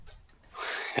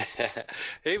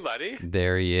Hey, buddy.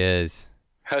 There he is.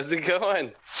 How's it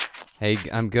going? Hey,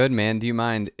 I'm good, man. Do you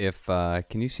mind if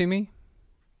can you see me?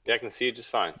 Yeah, I can see you just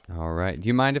fine. All right. Do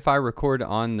you mind if I record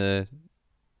on the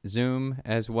Zoom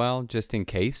as well, just in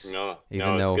case? No, Even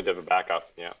no, it's though, good to have a backup.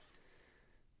 Yeah.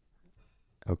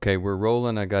 okay, we're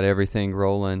rolling. I got everything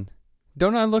rolling.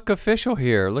 Don't I look official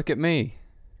here? Look at me.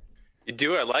 You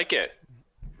do. I like it.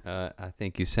 I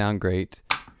think you sound great.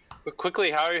 But quickly,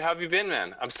 how have you been,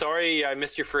 man? I'm sorry I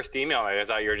missed your first email. I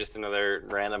thought you were just another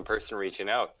random person reaching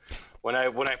out. When I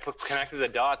connected the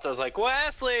dots, I was like,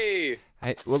 Wesley.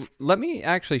 Well, let me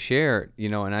actually share.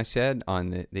 And I said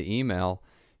on the email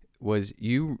was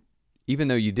you, even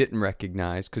though you didn't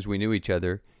recognize because we knew each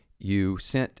other, you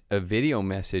sent a video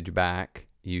message back.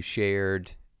 You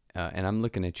shared, and I'm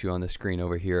looking at you on the screen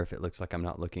over here if it looks like I'm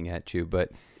not looking at you,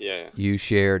 but Yeah. you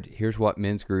shared, here's what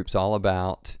men's group's all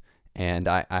about, and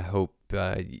I hope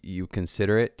you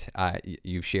consider it.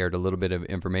 You shared a little bit of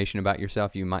information about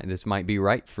yourself. This might be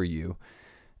right for you.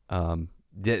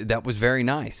 That was very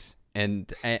nice.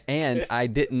 And I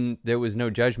didn't. There was no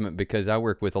judgment because I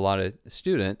work with a lot of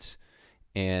students,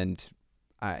 and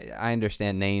I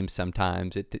understand names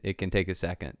sometimes. It can take a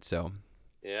second. So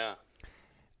Yeah.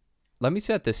 let me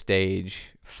set the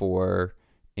stage for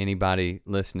anybody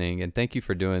listening, and thank you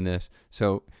for doing this.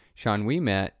 So Sean, we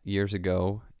met years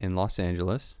ago in Los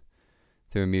Angeles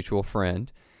through a mutual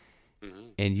friend, Hmm.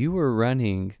 and you were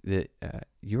running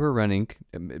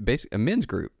basically a men's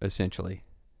group essentially.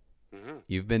 Hmm.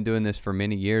 You've been doing this for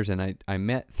many years, and I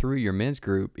met through your men's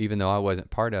group, even though I wasn't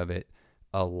part of it,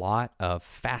 a lot of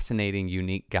fascinating,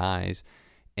 unique guys.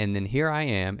 And then here I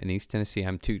am in East Tennessee.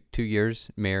 I'm 2 years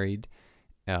married,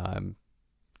 um,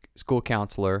 school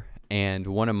counselor, and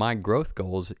one of my growth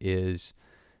goals is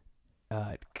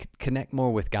connect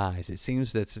more with guys. It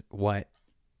seems that's what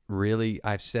really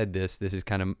I've said this. This is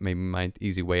kind of maybe my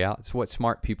easy way out. It's what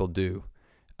smart people do.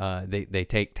 They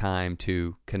take time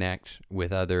to connect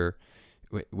with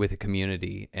with a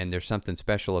community, and there's something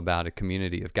special about a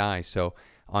community of guys. So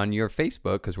on your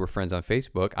Facebook, because we're friends on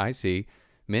Facebook, I see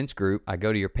men's group. I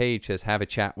go to your page, says have a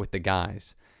chat with the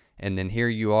guys, and then here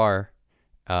you are.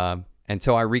 And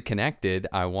so I reconnected.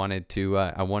 I wanted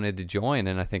to join,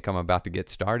 and I think I'm about to get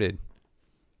started.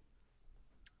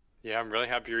 Yeah, I'm really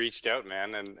happy you reached out,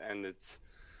 man. And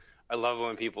I love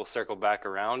when people circle back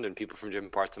around and people from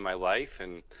different parts of my life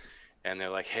and they're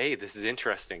like, "Hey, this is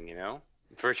interesting,"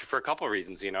 for a couple of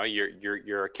reasons.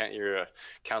 You're a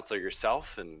counselor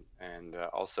yourself, and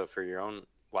also for your own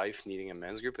life needing a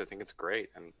men's group. I think it's great,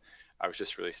 and I was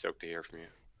just really stoked to hear from you.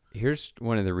 Here's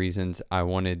one of the reasons I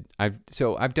wanted.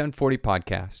 I've done 40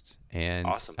 podcasts, and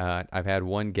Awesome, I've had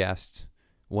one guest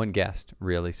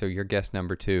really. So you're guest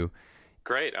number two.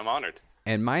 great. I'm honored.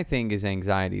 And my thing is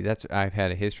anxiety. I've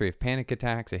had a history of panic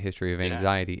attacks, a history of Yeah,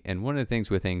 anxiety, and one of the things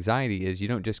with anxiety is you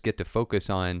don't just get to focus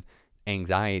on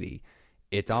anxiety.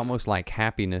 It's mm, almost like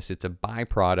happiness. It's a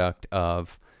byproduct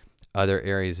of other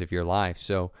areas of your life.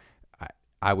 So I,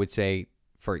 I would say,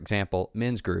 for example,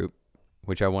 men's group,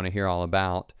 which I want to hear all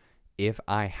about. If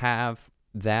I have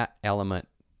that element,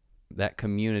 that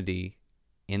community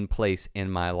in place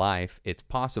in my life, it's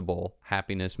possible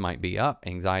happiness might be up,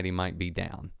 anxiety might be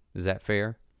down. Is that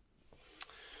fair?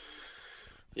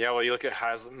 yeah. Well, you look at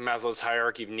Maslow's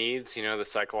hierarchy of needs. The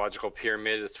psychological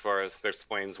pyramid as far as that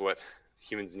explains what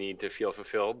humans need to feel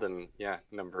fulfilled. And yeah,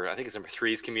 I think it's number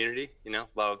three is community.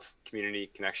 Love,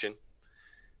 community, connection.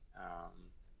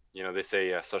 Um, they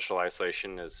say social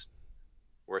isolation is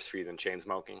worse for you than chain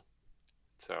smoking.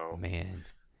 So Man,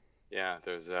 yeah,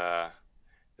 there's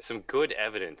some good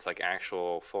evidence, like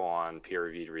actual full-on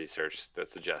peer-reviewed research that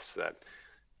suggests that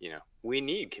we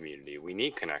need community, we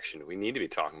need connection, we need to be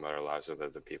talking about our lives with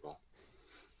other people.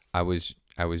 I was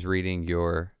reading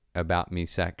your about me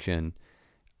section,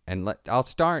 and I'll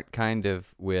start kind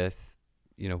of with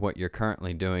what you're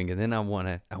currently doing, and then I want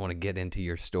to get into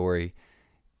your story.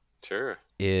 Sure.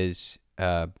 Is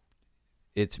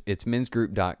it's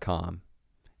mensgroup.com.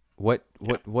 What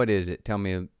Yeah. what is it? Tell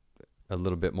me a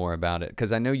little bit more about it,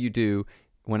 because I know you do.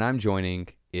 When I'm joining,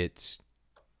 it's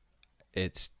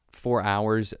 4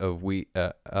 hours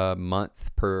a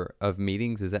month per of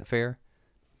meetings. Is that fair?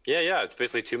 Yeah. It's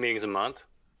basically two meetings a month,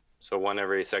 so one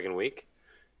every second week,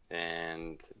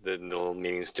 and the little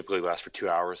meetings typically last for 2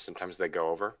 hours. Sometimes they go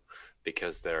over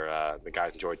because the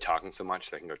guys enjoy talking so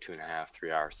much they can go 2.5,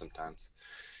 3 hours sometimes.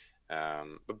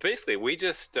 But basically, we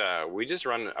just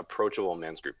run approachable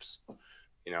men's groups.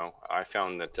 I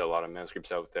found that a lot of men's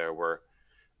groups out there were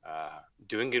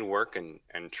doing good work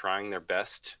and trying their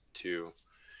best to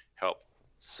help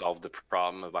solve the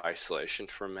problem of isolation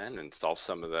for men and solve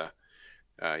some of the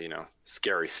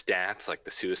scary stats like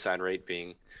the suicide rate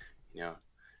being, you know,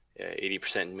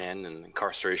 80% men, and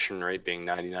incarceration rate being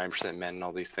 99% men, and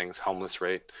all these things, homeless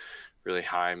rate really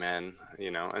high, men,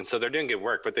 and so they're doing good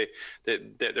work, but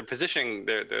they're positioning,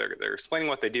 they're explaining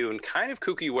what they do in kind of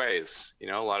kooky ways,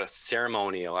 a lot of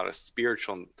ceremony, a lot of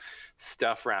spiritual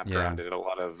stuff wrapped Yeah. around it, a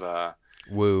lot of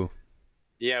Woo.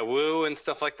 yeah, woo and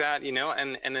stuff like that,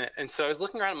 and so I was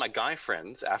looking around at my guy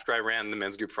friends after I ran the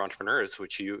men's group for entrepreneurs,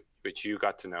 which you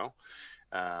got to know,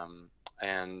 um,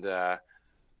 and I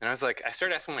was like, I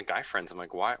started asking my guy friends, I'm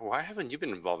like, why haven't you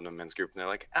been involved in a men's group? And they're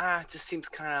like, it just seems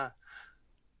kind of,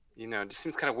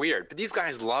 weird. But these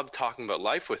guys love talking about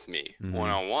life with me Mm-hmm.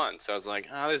 one-on-one. So I was like,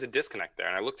 there's a disconnect there.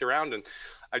 And I looked around and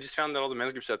I just found that all the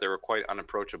men's groups out there were quite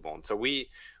unapproachable. And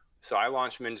so I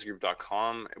launched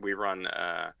mensgroup.com. We run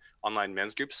online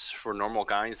men's groups for normal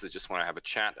guys that just want to have a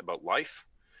chat about life.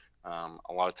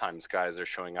 A lot of times guys are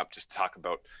showing up just to talk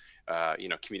about,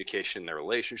 communication in their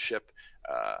relationship,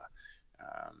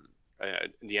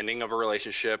 the ending of a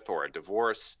relationship or a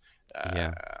divorce,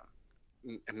 Yeah.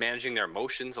 managing their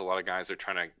emotions. A lot of guys are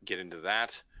trying to get into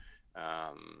that.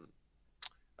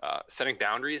 Setting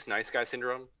boundaries, nice guy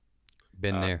syndrome,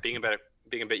 Been there. being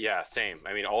a bit, yeah, same.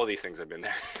 I mean, all of these things have been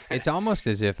there. It's almost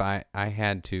as if I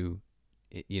had to,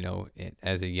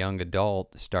 as a young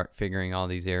adult, start figuring all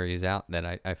these areas out that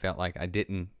I felt like I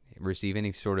didn't receive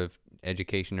any sort of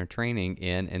education or training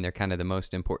in, and they're kind of the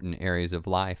most important areas of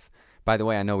life. By the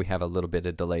way, I know we have a little bit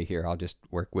of delay here. I'll just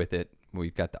work with it.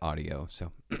 We've got the audio,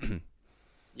 so.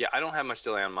 Yeah, I don't have much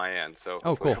delay on my end, so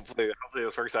Oh, cool. hopefully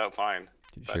this works out fine.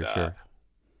 Sure.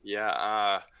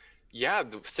 Yeah,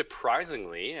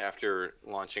 surprisingly, after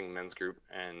launching men's group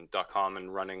and .com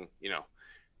and running,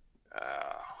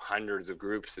 hundreds of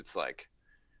groups, it's like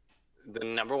the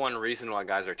number one reason why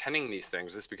guys are attending these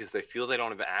things is because they feel they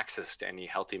don't have access to any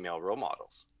healthy male role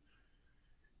models.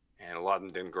 And a lot of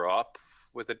them didn't grow up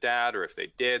with a dad, or if they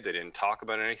did, they didn't talk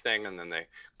about anything, and then they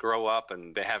grow up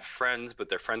and they have friends, but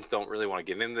their friends don't really want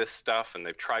to get into this stuff, and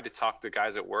they've tried to talk to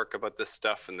guys at work about this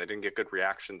stuff and they didn't get good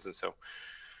reactions. And so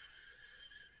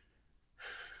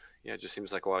yeah, it just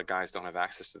seems like a lot of guys don't have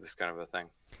access to this kind of a thing.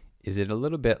 Is it a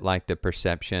little bit like the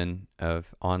perception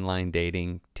of online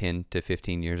dating 10 to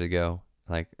 15 years ago?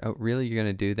 Like, oh, really, you're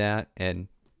going to do that?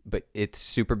 But it's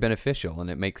super beneficial and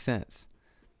it makes sense.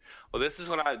 Well, this is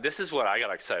what I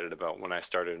got excited about when I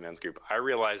started a men's group. I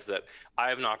realized that I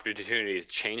have an opportunity to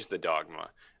change the dogma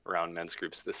around men's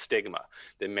groups, the stigma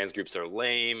that men's groups are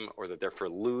lame, or that they're for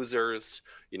losers,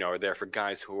 or they're for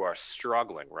guys who are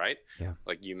struggling, right? Yeah.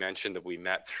 Like you mentioned that we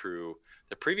met through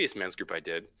the previous men's group I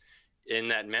did. In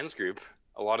that men's group,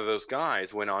 a lot of those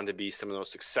guys went on to be some of the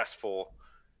most successful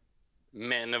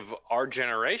men of our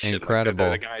generation. Incredible.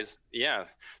 Like they're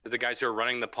the guys who are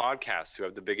running the podcasts, who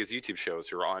have the biggest YouTube shows,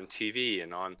 who are on TV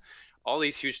and on all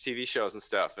these huge TV shows and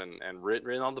stuff, and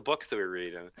written all the books that we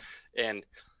read. And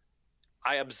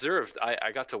I observed,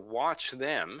 I got to watch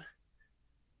them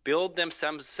build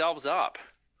themselves up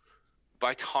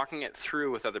by talking it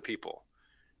through with other people,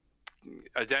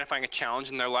 identifying a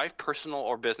challenge in their life, personal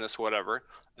or business, whatever,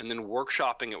 and then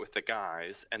workshopping it with the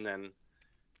guys. And then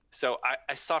so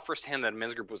I saw firsthand that a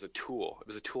men's group was a tool. It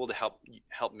was a tool to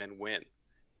help men win.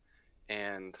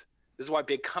 And this is why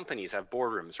big companies have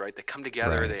boardrooms, right? They come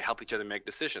together, Right. They help each other make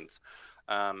decisions.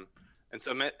 And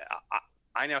so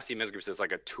I now see men's groups as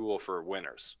like a tool for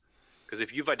winners. Because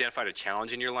if you've identified a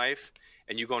challenge in your life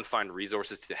and you go and find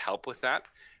resources to help with that,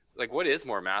 like what is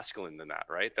more masculine than that,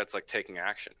 right? That's like taking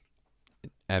action.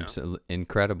 Absolutely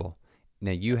incredible.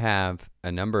 Now, you have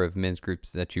a number of men's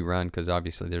groups that you run, because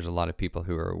obviously there's a lot of people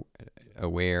who are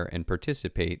aware and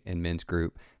participate in men's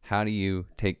group. How do you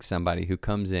take somebody who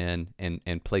comes in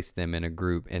and place them in a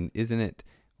group? And isn't it,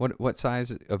 what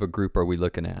size of a group are we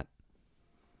looking at?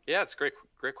 Yeah, it's great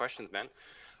questions, man.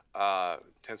 To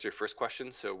answer your first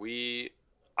question,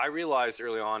 I realized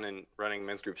early on in running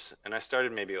men's groups, and I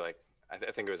started maybe like, I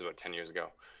think it was about 10 years ago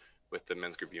with the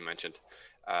men's group you mentioned.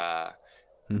 I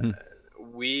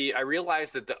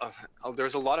realized that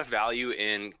there's a lot of value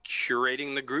in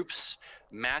curating the groups,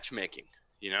 matchmaking,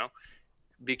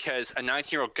 because a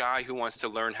 19-year-old guy who wants to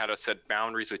learn how to set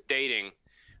boundaries with dating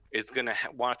is going to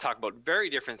want to talk about very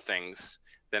different things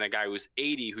than a guy who's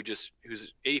 80, who's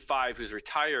 85, who's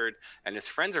retired, and his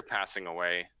friends are passing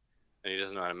away, and he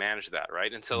doesn't know how to manage that,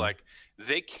 right? And so like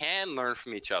they can learn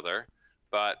from each other,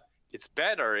 but it's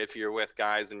better if you're with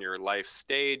guys in your life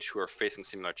stage who are facing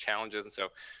similar challenges. And so,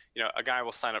 a guy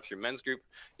will sign up through men's group,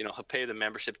 he'll pay the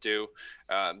membership due.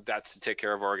 That's to take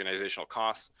care of organizational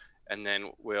costs. And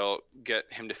then we'll get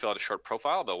him to fill out a short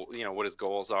profile about, what his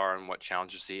goals are and what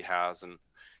challenges he has.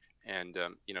 and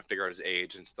figure out his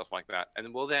age and stuff like that.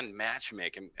 And we'll then match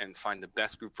make and find the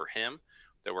best group for him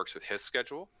that works with his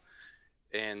schedule.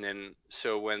 And then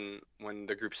so when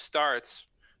the group starts,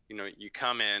 you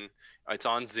come in, it's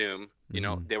on Zoom.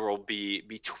 There will be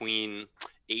between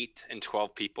 8 and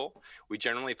 12 people. We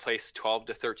generally place 12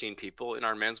 to 13 people in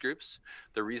our men's groups.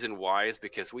 The reason why is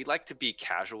because we like to be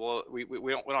casual. We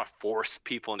don't force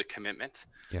people into commitment.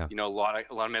 Yeah. A lot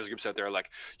of men's groups out there are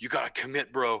like, you gotta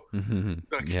commit, bro. Mm-hmm. You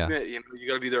gotta commit. You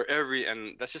gotta be there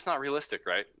and that's just not realistic,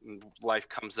 right? Life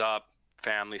comes up,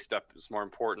 family stuff is more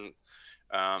important.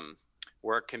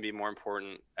 Work can be more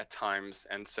important at times.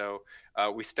 And so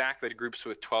we stack the groups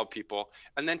with 12 people,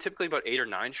 and then typically about 8 or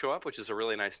 9 show up, which is a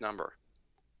really nice number.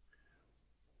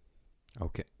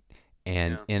 Okay.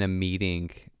 And in a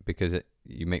meeting, because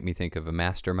you make me think of a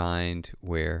mastermind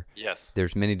where yes,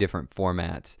 there's many different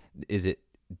formats. Is it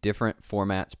different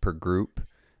formats per group,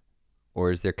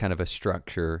 or is there kind of a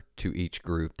structure to each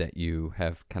group that you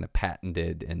have kind of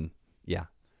patented? And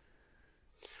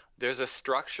there's a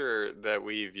structure that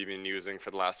we've been using for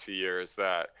the last few years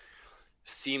that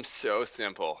seems so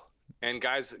simple. And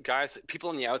guys, people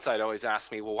on the outside always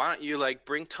ask me, well, why don't you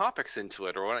bring topics into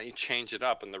it, or why don't you change it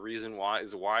up? And the reason why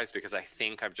is because I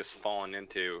think I've just fallen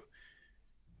into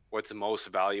what's most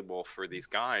valuable for these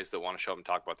guys that want to show up and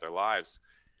talk about their lives.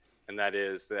 And that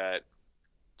is that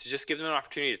to just give them an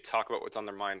opportunity to talk about what's on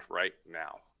their mind right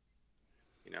now.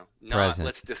 Not Present.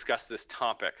 Let's discuss this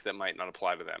topic that might not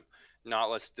apply to them.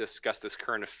 Not let's discuss this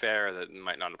current affair that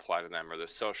might not apply to them, or the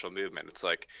social movement. It's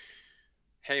like,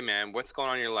 hey man, what's going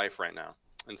on in your life right now?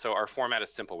 And so our format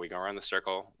is simple. We go around the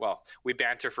circle. Well, we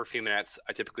banter for a few minutes.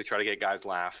 I typically try to get guys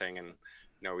laughing, and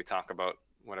we talk about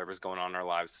whatever's going on in our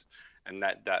lives, and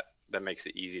that makes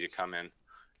it easy to come in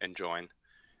and join,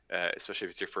 especially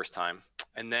if it's your first time.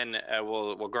 And then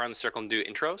we'll go around the circle and do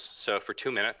intros. So for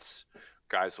 2 minutes,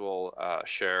 guys will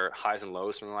share highs and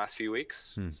lows from the last few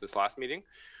weeks since this last meeting.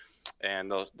 And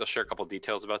they'll share a couple of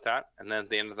details about that. And then at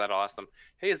the end of that, I'll ask them,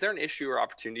 hey, is there an issue or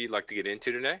opportunity you'd like to get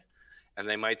into today? And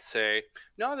they might say,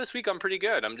 no, this week I'm pretty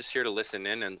good. I'm just here to listen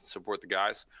in and support the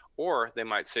guys. Or they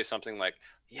might say something like,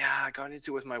 yeah, I got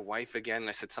into it with my wife again. And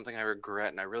I said something I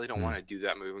regret, and I really don't want to do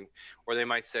that moving. Or they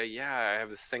might say, yeah, I have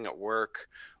this thing at work,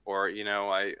 or,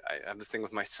 I have this thing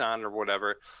with my son or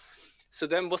whatever. So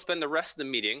then we'll spend the rest of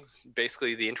the meeting,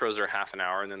 basically the intros are half an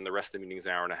hour, and then the rest of the meeting is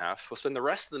an hour and a half. We'll spend the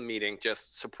rest of the meeting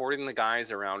just supporting the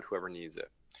guys around whoever needs it.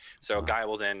 So a guy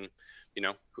will then,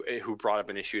 who brought up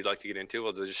an issue you'd like to get into,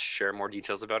 will just share more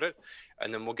details about it.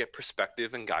 And then we'll get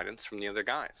perspective and guidance from the other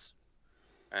guys.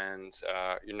 And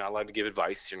you're not allowed to give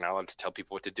advice. You're not allowed to tell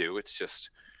people what to do. It's just,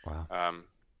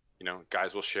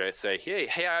 guys will say, hey,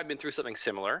 I've been through something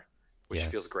similar, which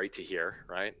feels great to hear,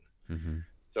 right? Mm-hmm.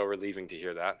 So relieving to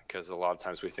hear that, because a lot of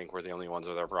times we think we're the only ones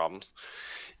with our problems.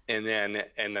 And then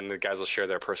the guys will share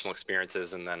their personal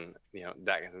experiences, and then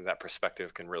that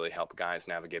perspective can really help guys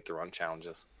navigate their own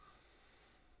challenges.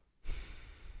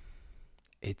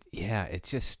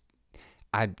 It's just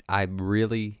I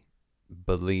really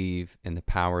believe in the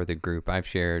power of the group. I've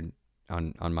shared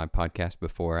on my podcast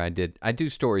before. I do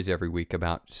stories every week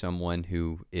about someone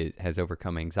who has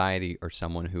overcome anxiety, or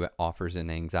someone who offers an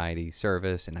anxiety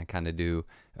service, and I kind of do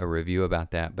a review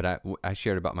about that. But I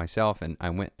shared about myself, and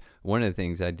one of the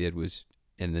things I did was,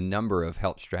 in the number of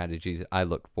help strategies I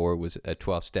looked for, was a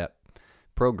 12-step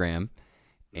program,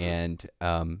 and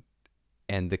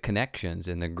the connections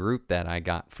and the group that I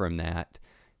got from that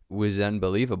was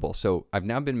unbelievable. So I've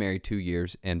now been married 2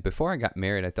 years, and before I got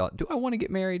married, I thought, do I want to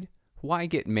get married? Why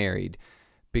get married?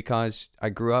 Because I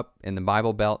grew up in the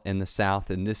Bible Belt in the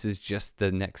South, and this is just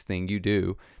the next thing you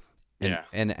do.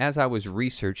 And as I was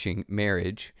researching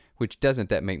marriage, which doesn't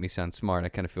that make me sound smart? I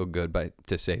kind of feel good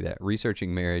to say that.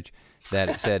 Researching marriage, that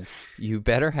it said, you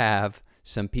better have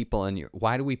some people in your...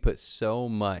 Why do we put so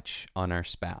much on our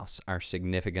spouse, our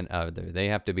significant other? They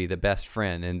have to be the best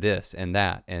friend, and this and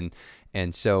that.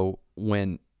 And so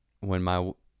when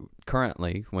my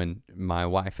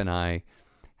wife and I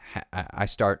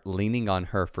start leaning on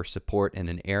her for support in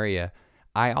an area,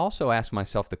 I also ask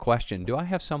myself the question, do I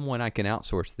have someone I can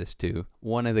outsource this to?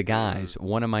 One of the guys,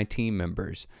 one of my team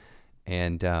members.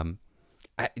 And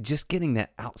just getting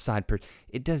that outside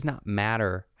it does not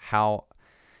matter how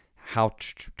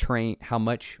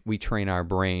much we train our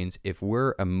brains. If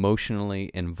we're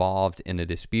emotionally involved in a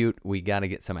dispute, we got to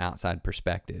get some outside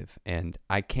perspective. And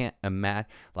I can't imagine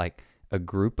a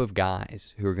group of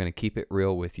guys who are going to keep it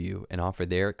real with you and offer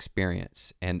their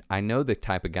experience. And I know the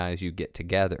type of guys you get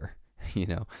together,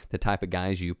 the type of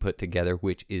guys you put together,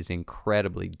 which is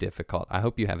incredibly difficult. I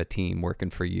hope you have a team working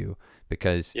for you,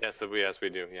 because... Yes, we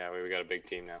do. Yeah, we got a big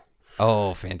team now.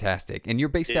 Oh, fantastic! And you're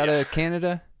based out Yeah. of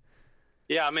Canada.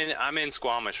 Yeah, I'm in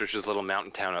Squamish, which is a little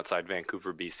mountain town outside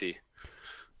Vancouver, BC.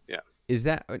 Yeah. Is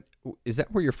that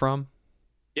where you're from?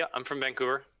 Yeah, I'm from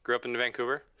Vancouver. Grew up in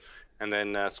Vancouver. And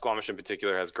then Squamish in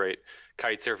particular has great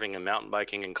kite surfing and mountain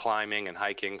biking and climbing and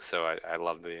hiking. So I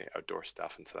love the outdoor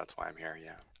stuff, and so that's why I'm here.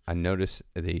 Yeah. I notice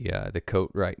the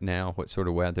coat right now. What sort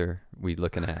of weather we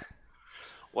looking at?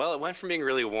 Well, it went from being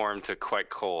really warm to quite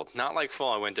cold. Not like full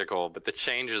on winter cold, but the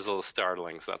change is a little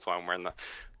startling. So that's why I'm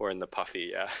wearing the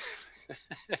puffy. Yeah.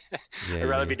 Yeah, I'd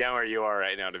rather yeah. be down where you are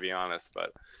right now, to be honest.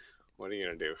 But what are you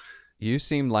gonna do? You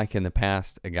seem like in the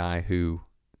past a guy who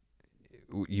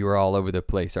you were all over the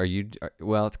place. Are you?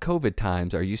 Well, it's COVID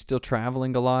times. Are you still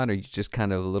traveling a lot, or are you just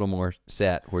kind of a little more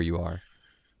set where you are?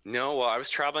 No, well, I was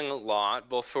traveling a lot,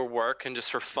 both for work and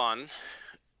just for fun,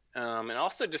 and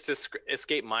also just to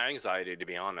escape my anxiety. To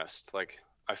be honest, like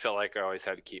I felt like I always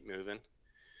had to keep moving.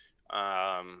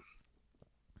 Um,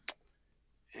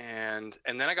 and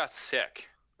then I got sick,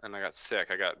 I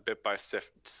got bit by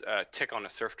a tick on a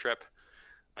surf trip.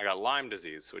 I got Lyme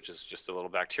disease, which is just a little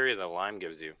bacteria that Lyme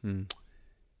gives you. Hmm.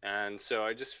 And so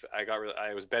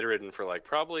I was bedridden for like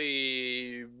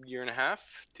probably year and a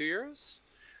half, 2 years.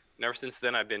 And ever since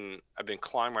then, I've been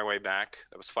clawing my way back.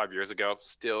 That was 5 years ago.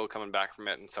 Still coming back from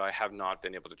it, and so I have not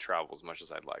been able to travel as much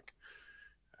as I'd like.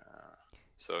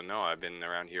 So no, I've been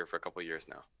around here for a couple of years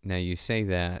now. Now you say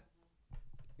that,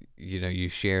 you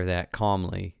share that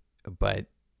calmly, but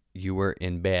you were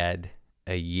in bed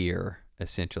a year,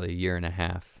 essentially a year and a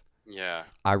half. Yeah.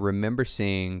 I remember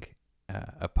seeing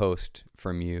a post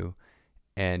from you,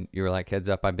 and you were like, "Heads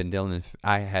up, I've been dealing with."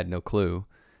 I had no clue.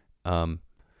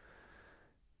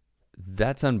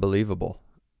 That's unbelievable.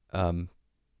 Hmm.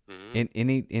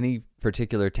 Any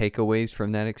particular takeaways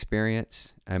from that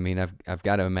experience? I mean, I've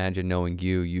got to imagine, knowing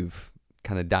you've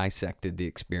kind of dissected the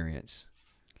experience,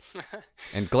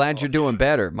 and glad Oh, you're doing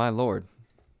better. My Lord.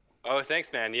 oh,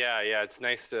 thanks, man. Yeah, yeah. It's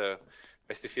nice to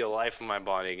feel life in my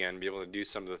body again, be able to do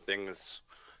some of the things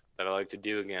that I like to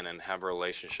do again, and have a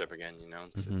relationship again.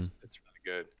 It's Hmm. it's really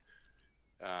good.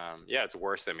 Yeah, it's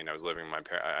worse. I mean, I was living with my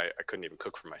parents. I couldn't even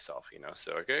cook for myself.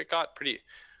 So it got pretty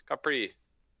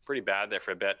bad there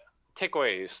for a bit.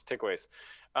 Takeaways.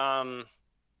 Um,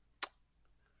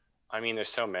 I mean, there's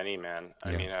so many, man.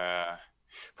 I Yeah. mean,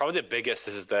 probably the biggest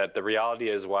is that the reality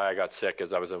is why I got sick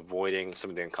is I was avoiding some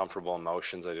of the uncomfortable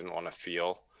emotions I didn't want to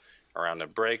feel around a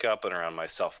breakup and around my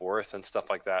self-worth and stuff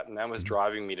like that. And that was Mhm.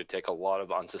 driving me to take a lot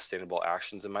of unsustainable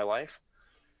actions in my life,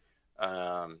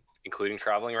 including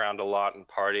traveling around a lot and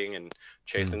partying and Mm.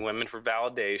 chasing women for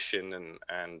validation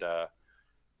and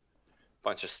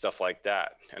bunch of stuff like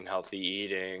that, and healthy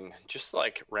eating, just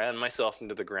like ran myself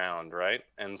into the ground, right?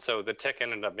 And so the tick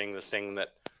ended up being the thing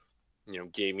that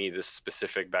gave me this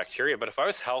specific bacteria. But if I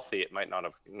was healthy, it might not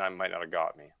have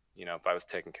got me. If I was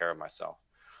taking care of myself.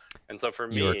 And so for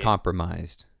You were me,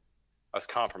 compromised. I was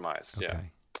compromised. Yeah. Okay.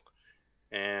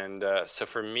 And so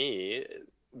for me,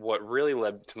 what really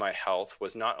led to my health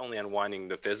was not only unwinding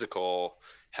the physical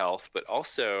health, but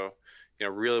also,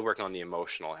 really working on the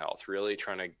emotional health, really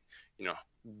trying to, you know,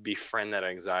 befriend that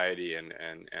anxiety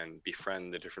and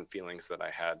befriend the different feelings that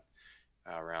I had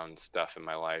around stuff in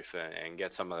my life, and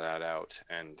get some of that out.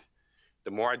 And the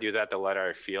more I do that, the lighter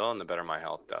I feel and the better my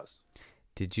health does.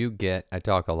 Did you get? I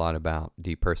talk a lot about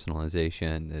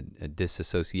depersonalization and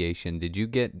disassociation. Did you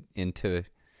get into?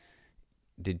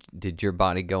 Did your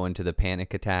body go into the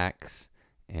panic attacks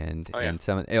and Oh, yeah. and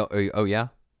some? Oh yeah.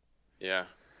 Yeah.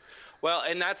 Well,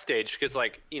 in that stage, because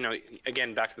like,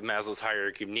 again, back to the Maslow's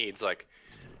hierarchy of needs, like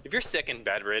if you're sick and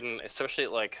bedridden, especially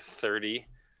at like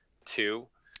 32,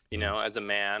 Yeah. as a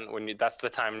man, that's the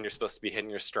time when you're supposed to be hitting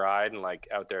your stride and like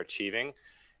out there achieving,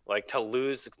 like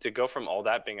to go from all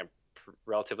that being a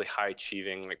relatively high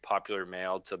achieving, like popular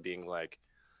male to being like,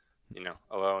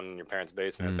 alone in your parents'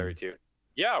 basement at Mm. 32.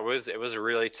 Yeah, it was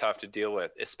really tough to deal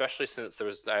with, especially since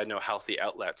I had no healthy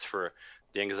outlets for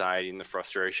the anxiety and the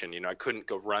frustration. I couldn't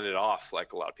go run it off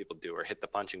like a lot of people do, or hit the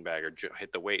punching bag, or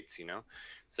hit the weights.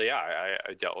 So yeah,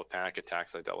 I dealt with panic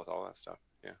attacks. I dealt with all that stuff.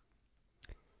 Yeah.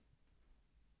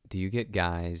 Do you get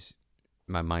guys?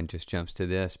 My mind just jumps to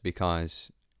this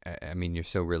because I mean, you're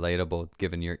so relatable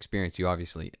given your experience. You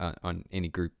obviously on any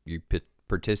group you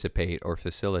participate or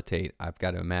facilitate, I've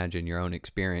got to imagine your own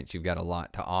experience. You've got a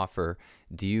lot to offer.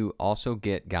 Do you also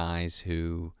get guys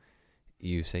who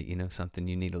you say, something,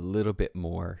 you need a little bit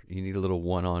more, you need a little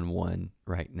one-on-one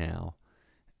right now?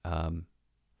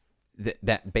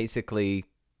 That basically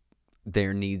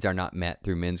their needs are not met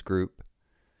through men's group.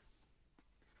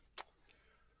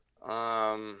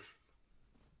 Um,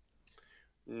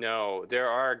 No, there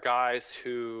are guys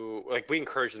who like we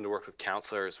encourage them to work with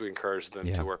counselors. We encourage them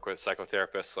Yeah. to work with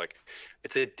psychotherapists. Like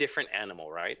it's a different animal,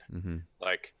 right? Mm-hmm.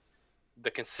 Like the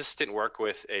consistent work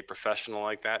with a professional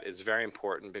like that is very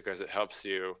important because it helps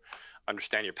you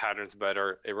understand your patterns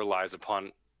better. It relies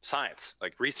upon science,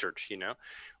 like research,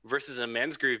 versus a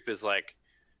men's group is like,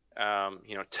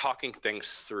 talking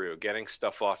things through, getting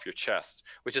stuff off your chest,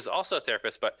 which is also a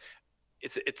therapist, but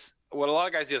it's what a lot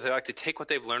of guys do. They like to take what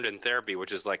they've learned in therapy,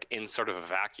 which is like in sort of a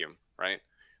vacuum, right?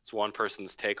 It's one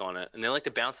person's take on it, and they like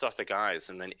to bounce it off the guys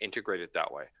and then integrate it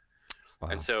that way. Wow.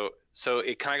 And so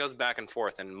it kind of goes back and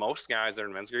forth. And most guys that are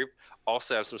in men's group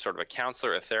also have some sort of a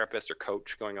counselor, a therapist, or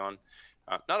coach going on.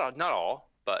 Not all,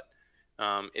 but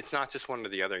it's not just one or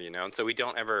the other, And so we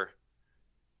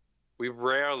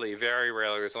rarely, very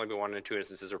rarely, there's only been one or two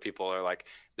instances where people are like,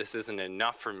 this isn't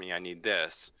enough for me, I need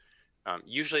this.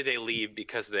 Usually they leave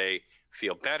because they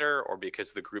feel better or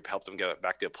because the group helped them get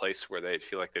back to a place where they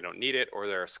feel like they don't need it or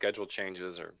their schedule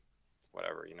changes or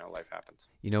whatever, life happens.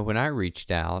 When I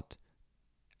reached out,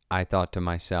 I thought to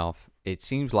myself, it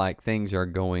seems like things are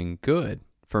going good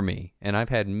for me, and I've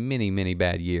had many, many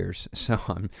bad years. So,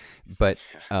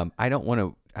 I don't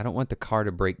want the car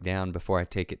to break down before I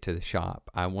take it to the shop.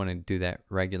 I want to do that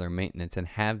regular maintenance and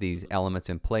have these elements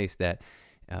in place that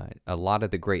a lot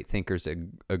of the great thinkers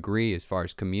agree as far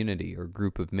as community or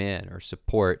group of men or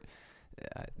support.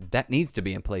 That needs to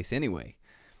be in place anyway.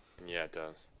 Yeah, it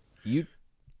does. You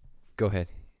go ahead.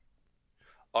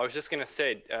 I was just gonna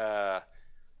say.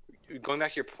 Going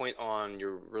back to your point on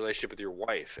your relationship with your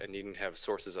wife and needing to have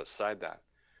sources outside that,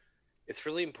 it's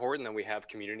really important that we have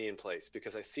community in place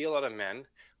because I see a lot of men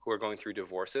who are going through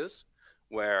divorces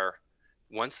where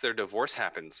once their divorce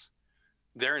happens,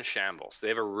 they're in shambles. They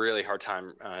have a really hard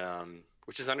time,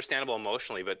 which is understandable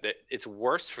emotionally, but it's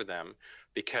worse for them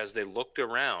because they looked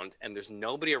around and there's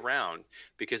nobody around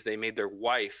because they made their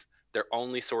wife their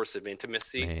only source of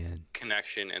intimacy,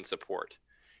 connection, and support.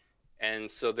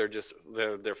 And so they're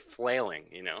flailing,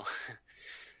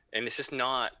 and it's just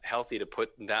not healthy to put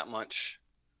that much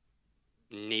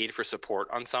need for support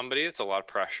on somebody. It's a lot of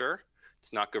pressure.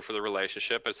 It's not good for the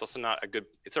relationship. It's also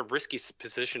it's a risky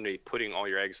position to be putting all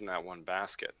your eggs in that one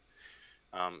basket.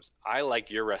 I like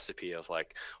your recipe of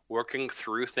like working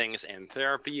through things in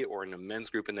therapy or in a men's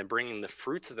group and then bringing the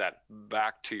fruits of that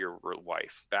back to your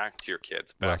wife, back to your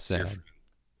kids, back to your friends.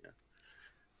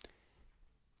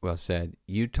 Well said.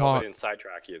 You talk. I didn't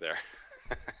sidetrack you there.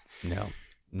 No.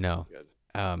 Good.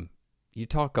 You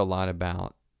talk a lot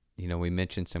about, we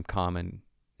mentioned some common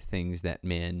things that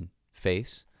men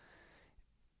face.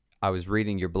 I was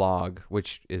reading your blog,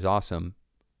 which is awesome.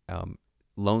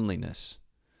 Loneliness.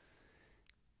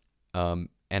 And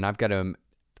I've got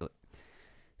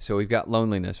so we've got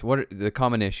loneliness. What are the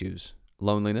common issues?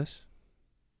 Loneliness,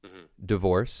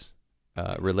 divorce,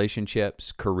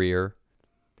 relationships, career,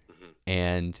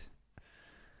 and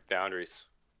boundaries.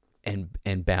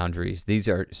 And boundaries.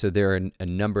 There are a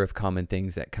number of common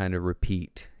things that kind of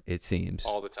repeat, it seems.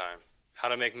 All the time. How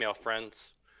to make male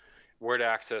friends, where to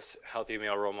access healthy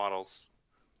male role models.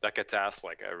 That gets asked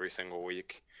like every single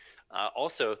week.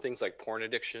 Also, things like porn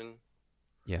addiction.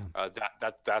 Yeah.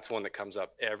 That's one that comes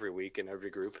up every week in every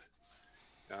group.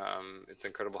 It's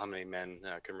incredible how many men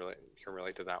can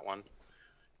relate to that one.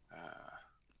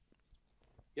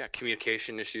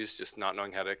 Communication issues, just not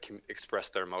knowing how to express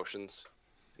their emotions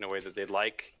in a way that they'd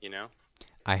like,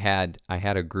 I had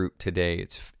a group today.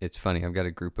 It's funny. I've got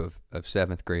a group of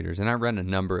 7th graders, and I run a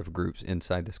number of groups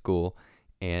inside the school.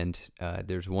 And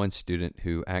there's one student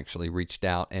who actually reached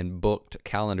out and booked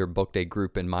a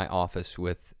group in my office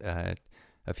with a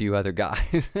few other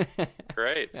guys.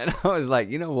 Great. And I was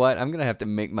like, you know what? I'm going to have to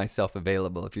make myself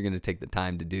available if you're going to take the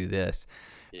time to do this.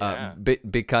 Yeah.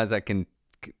 Because I can,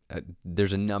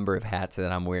 there's a number of hats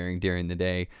that I'm wearing during the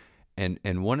day.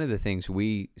 And one of the things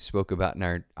we spoke about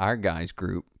in our guys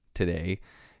group today,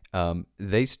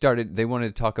 they wanted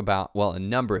to talk about, a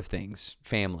number of things,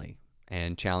 family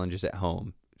and challenges at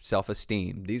home,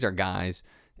 self-esteem. These are guys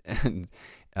and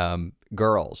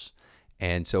girls.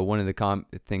 And so one of the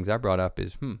things I brought up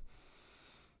is,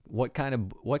 what kind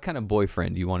of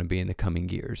boyfriend do you want to be in the coming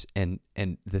years? And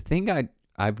the thing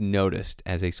I've noticed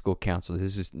as a school counselor,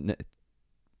 this is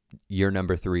year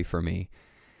number 3 for me,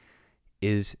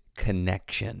 is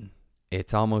connection.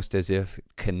 It's almost as if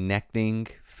connecting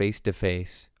face to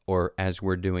face, or as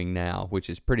we're doing now, which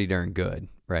is pretty darn good,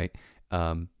 right?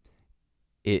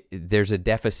 There's a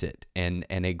deficit and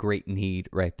a great need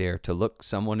right there to look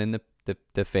someone in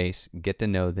the face, get to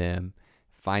know them,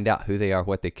 find out who they are,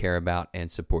 what they care about,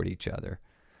 and support each other.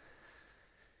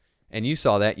 And you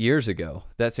saw that years ago.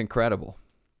 That's incredible.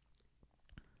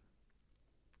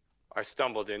 I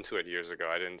stumbled into it years ago.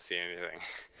 I didn't see anything.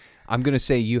 I'm going to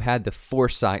say you had the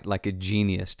foresight like a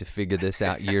genius to figure this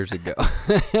out years ago.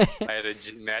 I had a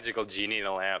magical genie in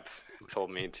a lamp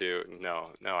told me to.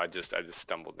 No, I just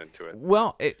stumbled into it.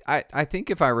 Well, I think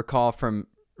if I recall from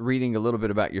reading a little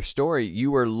bit about your story,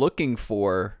 you were looking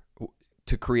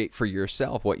to create for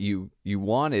yourself what you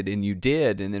wanted, and you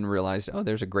did, and then realized, oh,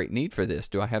 there's a great need for this.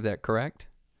 Do I have that correct?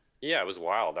 Yeah, it was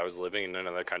wild. I was living in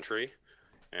another country,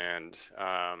 and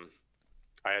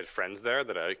I had friends there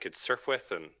that I could surf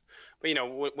with, and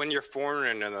but when you're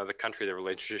foreign in another country, the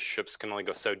relationships can only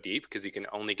go so deep because you can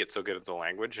only get so good at the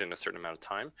language in a certain amount of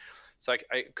time. So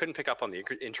I couldn't pick up on the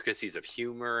intricacies of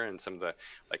humor and some of the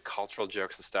like cultural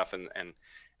jokes and stuff, and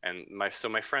my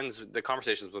friends, the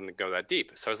conversations wouldn't go that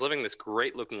deep. So I was living this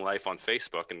great looking life on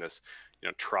Facebook in this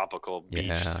tropical beach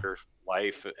Yeah. surf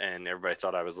life, and everybody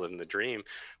thought I was living the dream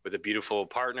with a beautiful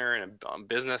partner and a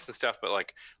business and stuff. But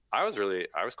like I was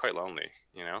quite lonely,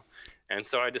 and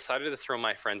so I decided to throw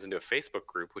my friends into a Facebook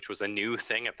group, which was a new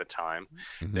thing at the time.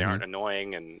 They Hmm. aren't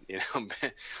annoying, and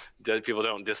people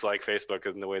don't dislike Facebook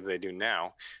in the way that they do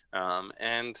now.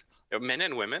 And men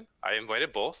and women, I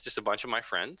invited both, just a bunch of my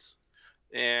friends,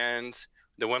 and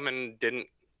the women didn't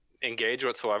engage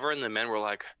whatsoever, and the men were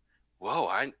like,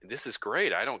 "Whoa, this is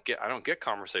great. I don't get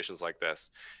conversations like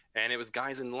this." And it was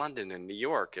guys in London and New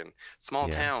York and small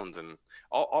Yeah. towns and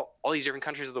all these different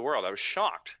countries of the world. I was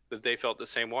shocked that they felt the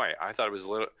same way. I thought it was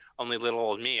only little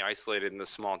old me isolated in this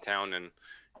small town in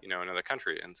another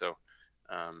country. And so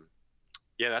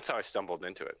yeah, that's how I stumbled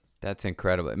into it. That's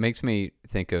incredible. It makes me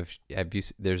think of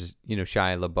there's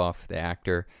Shia LaBeouf, the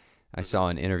actor. I Hmm. saw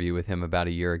an interview with him about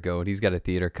a year ago, and he's got a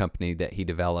theater company that he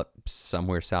developed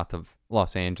somewhere south of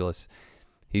Los Angeles.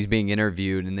 He's being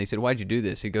interviewed, and they said, "Why'd you do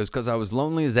this?" He goes, "Because I was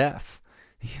lonely as f,"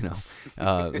 you know.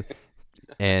 Uh,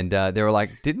 and they were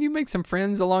like, "Didn't you make some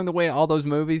friends along the way? All those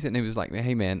movies?" And he was like,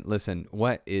 "Hey, man, listen.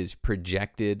 What is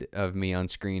projected of me on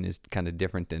screen is kind of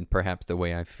different than perhaps the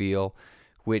way I feel."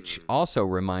 Which Mm. also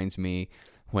reminds me,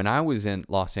 when I was in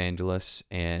Los Angeles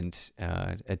and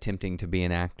attempting to be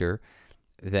an actor,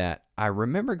 that I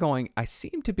remember going, I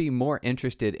seem to be more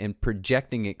interested in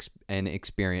projecting an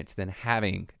experience than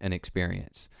having an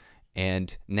experience.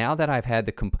 And now that I've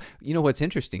had what's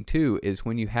interesting too is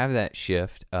when you have that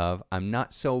shift of I'm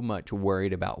not so much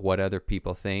worried about what other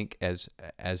people think as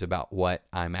about what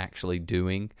I'm actually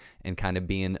doing and kind of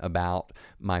being about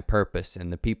my purpose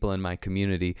and the people in my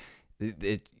community.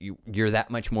 You're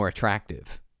that much more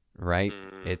attractive, right?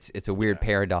 Mm. It's a weird Yeah.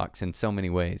 paradox in so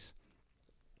many ways.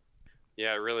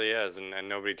 Yeah, it really is, and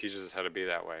nobody teaches us how to be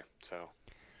that way. So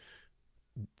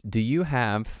Do you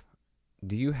have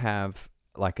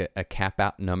like a cap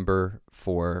out number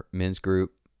for men's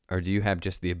group, or do you have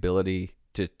just the ability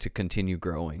to continue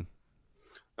growing?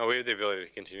 oh, we have the ability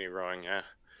to continue growing. Yeah.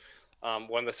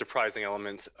 One of the surprising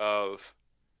elements of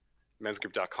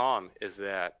mensgroup.com is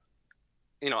that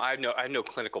I have no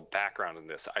clinical background in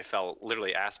this. I fell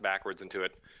literally ass backwards into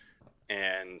it,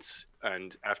 and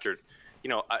after,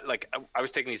 I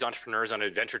was taking these entrepreneurs on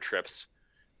adventure trips,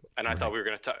 and I thought Right.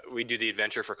 we were we do the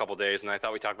adventure for a couple of days, and I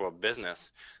thought we talked about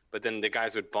business, but then the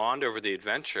guys would bond over the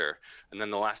adventure, and then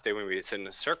the last day when we would sit in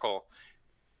a circle,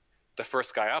 the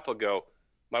first guy up will go,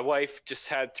 "My wife just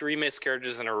had 3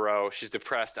 miscarriages in a row. She's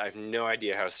depressed. I have no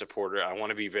idea how to support her. I want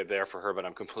to be there for her, but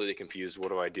I'm completely confused. What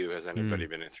do I do? Has Hmm. anybody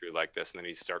been through like this?" And then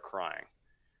he'd start crying.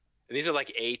 And these are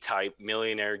like A-type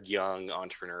millionaire young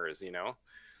entrepreneurs,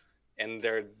 and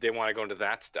they want to go into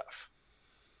that stuff.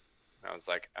 And I was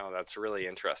like, oh, that's really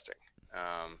interesting.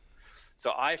 Um,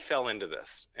 so I fell into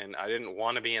this, and I didn't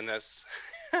want to be in this.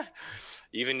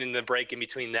 Even in the break in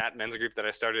between that men's group that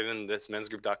I started in, this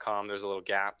mensgroup.com, there's a little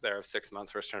gap there of 6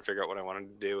 months where I was trying to figure out what I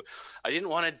wanted to do. I didn't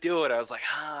want to do it. I was like,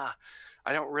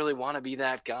 I don't really want to be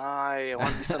that guy. I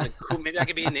want to be something cool. Maybe I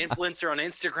could be an influencer on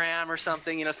Instagram or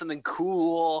something, something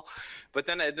cool. But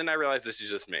then I realized this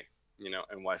is just me,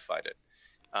 and why fight it?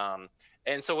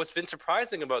 And so what's been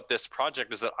surprising about this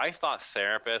project is that I thought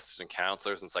therapists and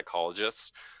counselors and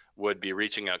psychologists would be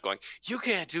reaching out going, "You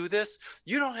can't do this.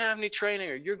 You don't have any training,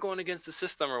 or you're going against the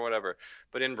system or whatever."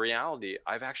 But in reality,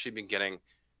 I've actually been getting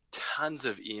tons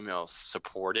of emails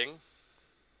supporting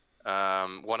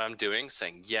what I'm doing,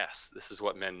 saying, "Yes, this is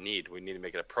what men need. We need to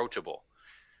make it approachable.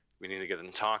 We need to get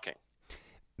them talking."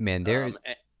 Man, Um,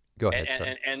 go and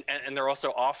ahead, sorry. they're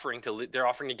also offering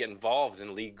to get involved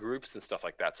in league groups and stuff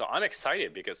like that. So I'm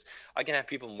excited because I can have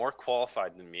people more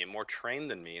qualified than me and more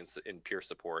trained than me in peer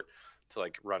support to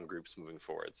like run groups moving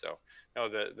forward. So no,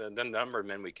 the number of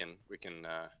men we can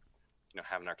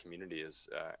have in our community is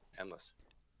endless.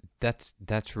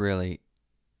 That's really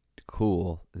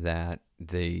cool that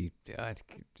the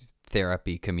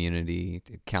therapy community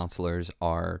counselors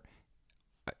are,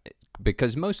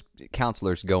 because most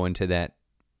counselors go into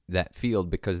that field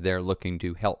because they're looking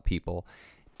to help people,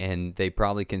 and they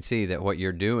probably can see that what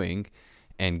you're doing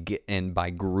and by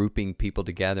grouping people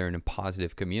together in a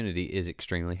positive community is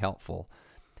extremely helpful.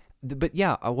 But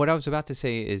yeah, what I was about to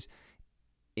say is,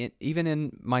 even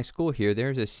in my school here,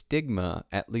 there's a stigma,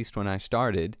 at least when I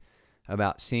started,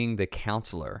 about seeing the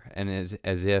counselor, and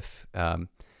as if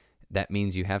that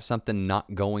means you have something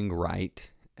not going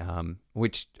right,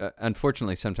 which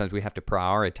unfortunately sometimes we have to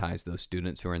prioritize those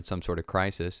students who are in some sort of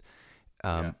crisis.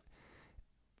 Yeah.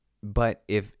 But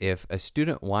if a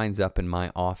student winds up in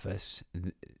my office,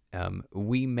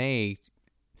 we may.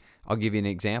 I'll give you an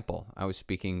example. I was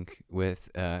speaking with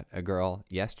a girl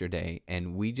yesterday,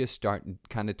 and we just start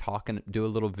kind of talking, do a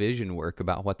little vision work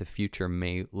about what the future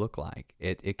may look like.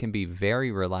 It can be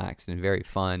very relaxed and very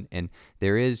fun, and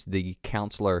there is the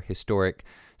counselor historic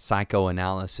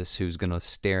psychoanalysis who's going to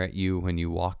stare at you when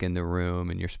you walk in the room,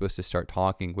 and you're supposed to start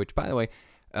talking, which, by the way,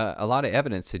 a lot of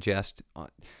evidence suggests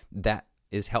that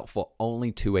is helpful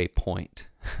only to a point.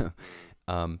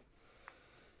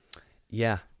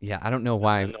 Yeah. I don't know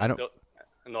why. And I don't.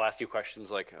 they'll ask you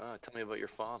questions like, oh, tell me about your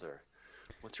father.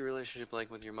 What's your relationship like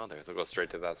with your mother? They'll go straight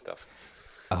to that stuff.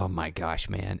 Oh my gosh,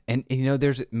 man! And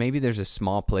there's a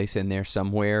small place in there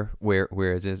somewhere where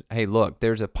it says, hey, look,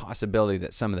 there's a possibility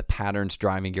that some of the patterns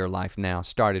driving your life now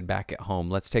started back at home.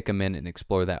 Let's take a minute and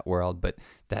explore that world. But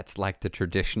that's like the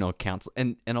traditional counsel,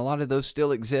 and a lot of those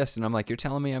still exist. And I'm like, you're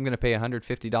telling me I'm going to pay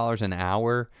 $150 an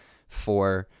hour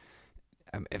for?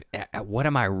 What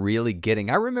am I really getting?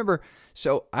 I remember,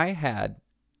 so I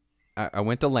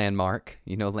went to Landmark,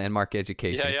 Landmark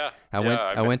Education. Yeah. I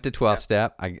went to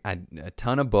 12-step. I a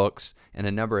ton of books and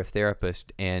a number of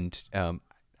therapists, and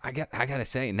I got to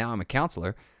say, now I'm a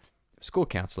counselor, school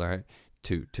counselor,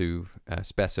 to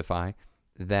specify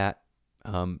that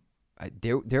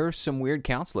there are some weird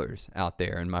counselors out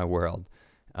there in my world,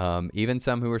 even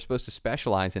some who are supposed to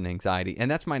specialize in anxiety. And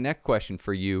that's my next question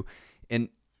for you. And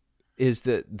is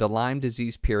the Lyme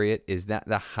disease period, is that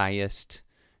the highest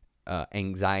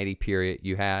anxiety period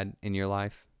you had in your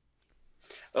life?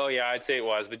 Oh, yeah, I'd say it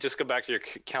was. But just go back to your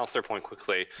counselor point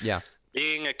quickly. Yeah.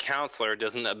 Being a counselor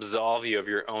doesn't absolve you of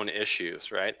your own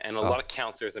issues, right? And a lot of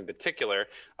counselors in particular,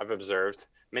 I've observed,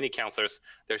 many counselors,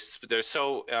 they're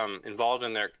so involved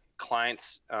in their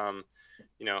clients,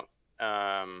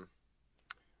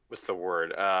 what's the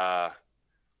word?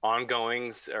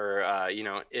 Ongoings or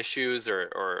issues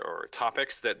or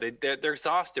topics that they're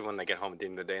exhausted when they get home at the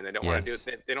end of the day, and they don't want to do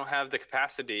it. They don't have the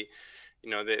capacity.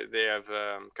 They have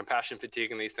compassion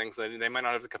fatigue and these things. They might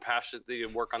not have the capacity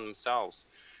to work on themselves,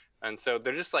 and so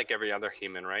they're just like every other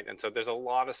human, right? And so there's a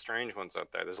lot of strange ones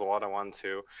out there. There's a lot of ones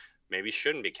who maybe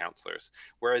shouldn't be counselors.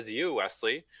 Whereas you,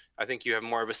 Wesley, I think you have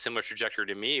more of a similar trajectory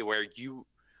to me, where you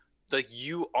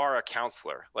are a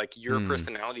counselor. Like your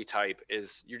personality type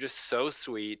is, you're just so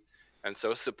sweet and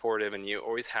so supportive, and you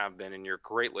always have been, and you're a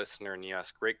great listener, and you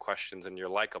ask great questions, and you're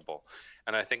likable.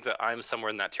 And I think that I'm somewhere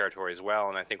in that territory as well.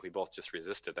 And I think we both just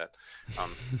resisted it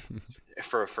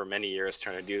for many years,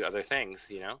 trying to do other things,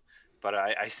 but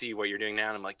I see what you're doing now,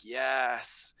 and I'm like,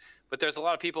 yes. But there's a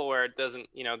lot of people where it doesn't,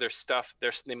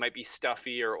 they might be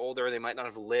stuffy or older. They might not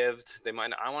have lived.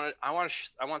 I want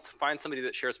to find somebody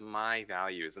that shares my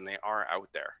values, and they are out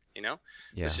there,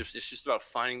 Yeah. So it's just about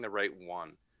finding the right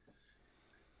one.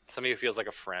 Somebody who feels like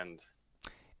a friend.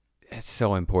 It's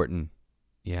so important.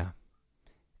 Yeah.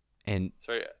 And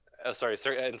sorry.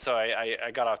 And so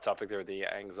I got off topic there with the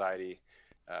anxiety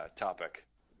topic.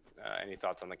 Any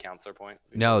thoughts on the counselor point?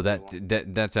 No, that's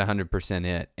 100%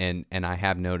 it. And I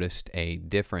have noticed a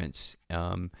difference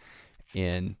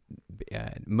in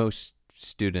most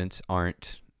students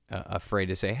aren't afraid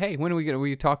to say, hey, when are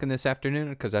we talking this afternoon?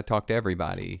 Because I talk to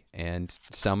everybody, and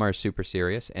some are super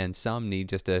serious, and some need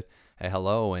just a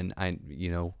hello, and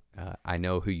I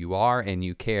know who you are and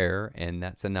you care, and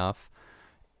that's enough.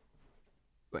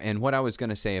 And what I was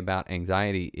going to say about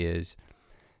anxiety is,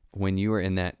 when you were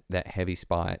in that heavy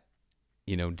spot,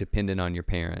 dependent on your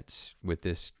parents with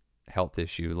this health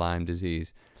issue, Lyme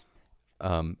disease,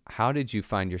 how did you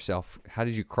find yourself? How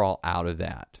did you crawl out of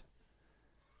that?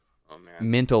 Oh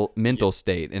man, mental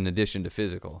state in addition to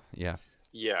physical? Yeah.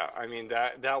 Yeah, I mean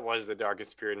that was the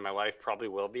darkest period in my life. Probably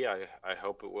will be. I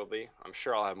hope it will be. I'm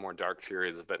sure I'll have more dark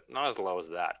periods, but not as low as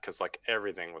that, because like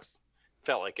everything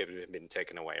felt like it had been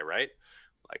taken away, right?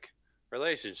 Like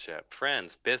relationship,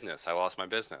 friends, business. I lost my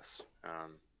business. A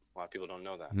lot of people don't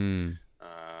know that.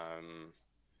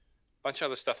 Bunch of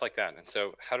other stuff like that. And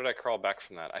so how did I crawl back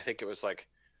from that? I think it was like,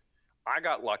 I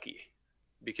got lucky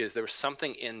because there was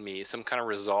something in me, some kind of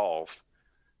resolve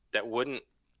that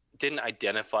didn't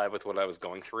identify with what I was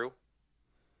going through.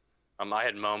 I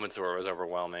had moments where it was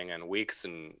overwhelming and weeks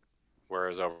and where it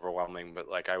was overwhelming, but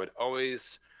like I would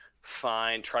always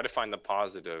try to find the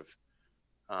positive.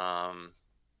 Um,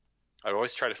 I'd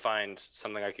always try to find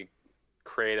something I could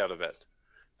create out of it.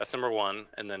 That's number one.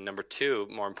 And then number two,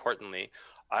 more importantly,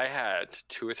 I had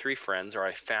two or three friends, or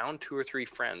I found two or three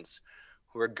friends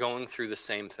who were going through the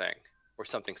same thing or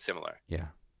something similar. Yeah.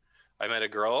 I met a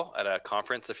girl at a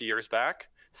conference a few years back,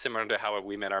 similar to how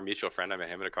we met our mutual friend. I met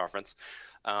him at a conference,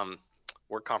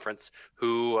 work conference,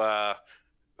 who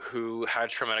had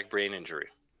traumatic brain injury,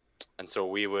 and so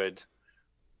we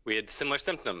had similar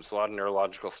symptoms, a lot of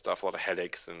neurological stuff, a lot of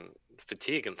headaches and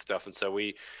fatigue and stuff, and so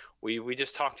we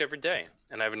just talked every day.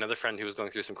 And I have another friend who was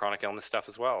going through some chronic illness stuff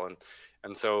as well,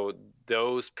 and so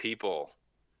those people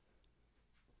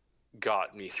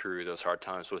got me through those hard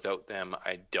times. Without them,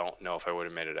 I don't know if I would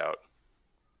have made it out.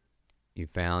 You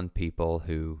found people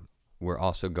who were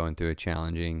also going through a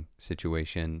challenging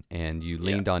situation, and you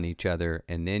leaned on each other,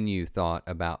 and then you thought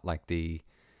about like the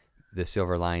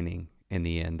silver lining in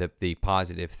the end, the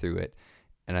positive through it.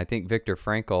 And I think Viktor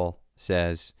Frankl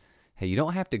says, hey, you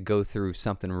don't have to go through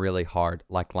something really hard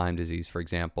like Lyme disease, for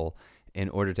example, in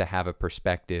order to have a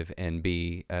perspective and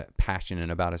be passionate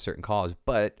about a certain cause.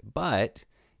 But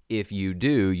if you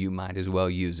do, you might as well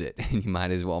use it, and you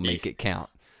might as well make it count.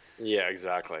 Yeah,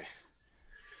 exactly.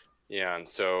 Yeah, and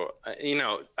so,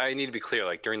 I need to be clear,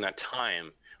 like during that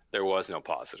time, there was no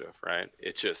positive, right?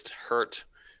 It just hurt,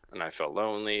 and I felt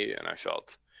lonely, and I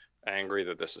felt angry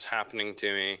that this was happening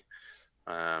to me.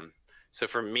 So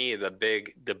for me,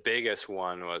 the biggest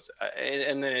one was,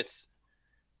 and then it's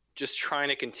just trying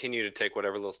to continue to take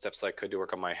whatever little steps I could to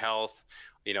work on my health.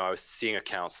 I was seeing a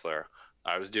counselor.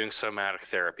 I was doing somatic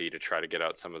therapy to try to get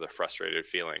out some of the frustrated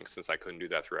feelings, since I couldn't do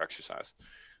that through exercise.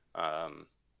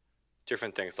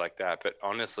 Different things like that. But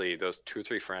honestly, those 2 or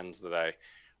 3 friends that I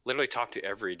literally talked to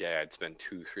every day, I'd spend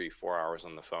 2, 3, 4 hours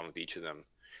on the phone with each of them,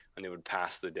 and they would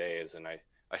pass the days, and I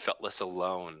felt less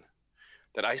alone.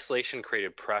 That isolation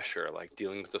created pressure, like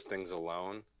dealing with those things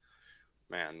alone.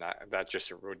 Man, that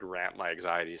just would ramp my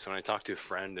anxiety. So when I talked to a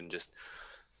friend and just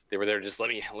they were there, just let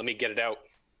me get it out,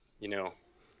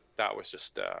 that was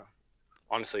just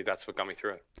honestly, that's what got me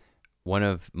through it. One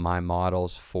of my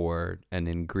models for an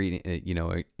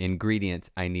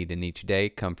ingredients I need in each day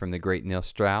come from the great Neil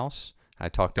Strauss. I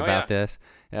talked about this.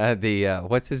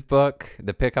 What's his book?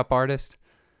 The Pickup Artist.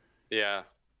 Yeah.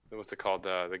 What's it called?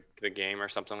 The Game or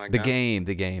something like that?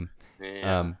 The Game.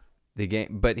 Yeah. The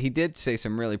Game. But he did say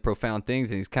some really profound things,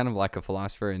 and he's kind of like a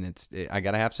philosopher, and I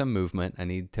got to have some movement. I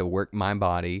need to work my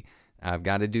body. I've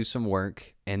got to do some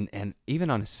work. And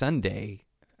even on a Sunday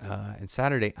and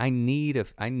Saturday, I need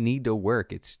to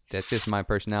work. That's just my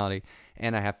personality,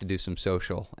 and I have to do some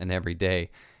social and every day.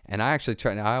 And I actually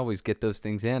I always get those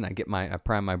things in. I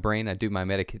prime my brain. I do my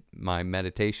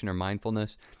meditation or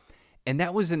mindfulness. And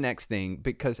that was the next thing,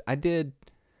 because I did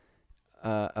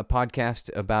a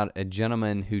podcast about a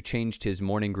gentleman who changed his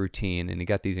morning routine, and he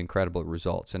got these incredible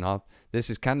results. And this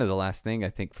is kind of the last thing I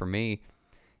think for me.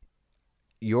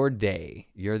 Your day,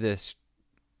 you're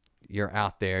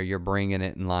out there, you're bringing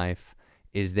it in life.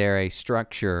 Is there a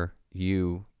structure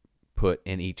you put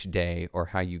in each day, or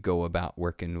how you go about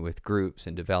working with groups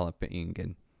and developing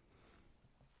and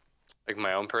like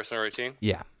my own personal routine?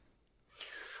 Yeah.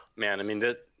 Man, I mean,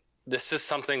 this is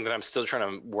something that I'm still trying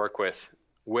to work with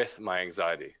my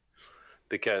anxiety,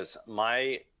 because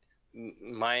my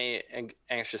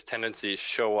anxious tendencies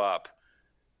show up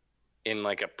in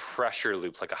like a pressure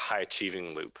loop, like a high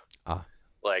achieving loop.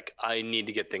 Like I need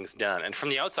to get things done. And from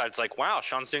the outside, it's like, wow,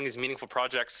 Sean's doing these meaningful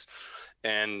projects,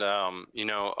 and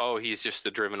he's just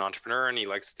a driven entrepreneur, and he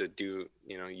likes to do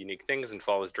unique things and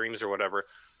follow his dreams or whatever.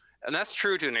 And that's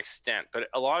true to an extent, but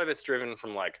a lot of it's driven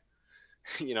from like,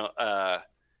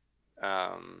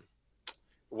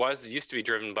 used to be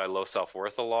driven by low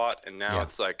self-worth a lot, and now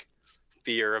it's like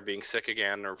fear of being sick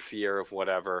again, or fear of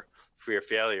whatever, fear of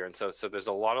failure. And so there's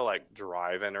a lot of like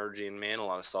drive energy in me, and a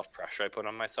lot of self-pressure I put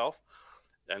on myself.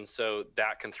 And so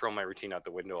that can throw my routine out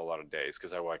the window a lot of days,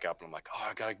 because I wake up and I'm like, oh,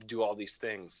 I gotta do all these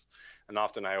things, and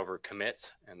often I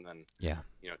overcommit, and then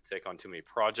take on too many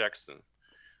projects, and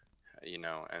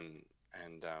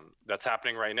that's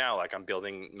happening right now. Like I'm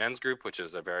building men's group, which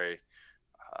is a very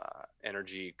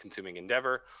energy consuming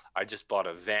endeavor. I just bought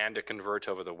a van to convert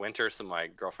over the winter, so my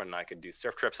girlfriend and I could do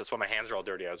surf trips. That's why my hands are all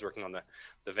dirty. I was working on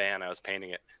the van. I was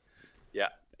painting it. Yeah.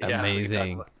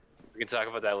 Amazing. We can talk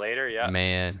about that later. Yeah,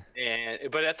 man.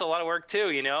 But that's a lot of work too,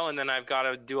 and then I've got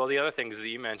to do all the other things that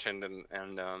you mentioned.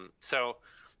 So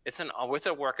it's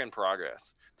a work in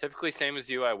progress. Typically, same as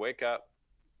you, I wake up,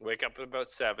 wake up at about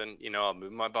 7. I'll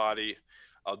move my body.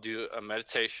 I'll do a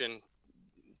meditation,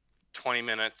 20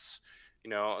 minutes.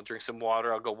 I'll drink some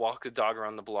water. I'll go walk the dog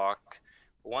around the block.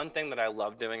 One thing that I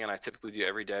love doing, and I typically do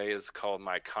every day, is called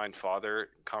my kind father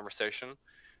conversation.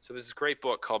 So there's this great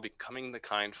book called Becoming the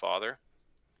Kind Father.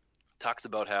 It talks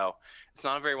about how it's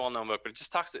not a very well-known book, but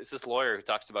it's this lawyer who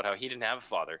talks about how he didn't have a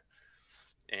father,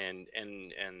 and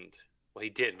well, he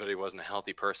did, but he wasn't a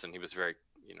healthy person. He was very,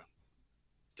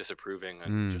 disapproving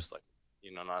and just like,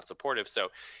 not supportive. So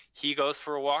he goes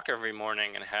for a walk every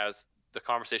morning and has the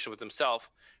conversation with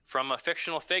himself from a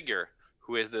fictional figure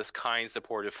who is this kind,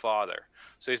 supportive father.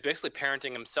 So he's basically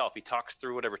parenting himself. He talks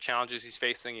through whatever challenges he's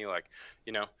facing.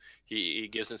 He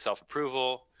gives himself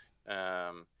approval.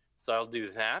 So I'll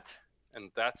do that,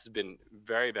 and that's been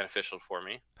very beneficial for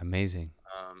me. Amazing.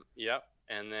 Yep.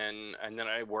 And then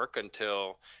I work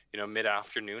until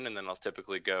mid-afternoon, and then I'll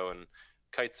typically go and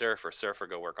kite surf or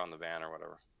go work on the van or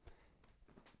whatever.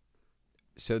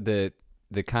 So the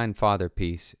kind father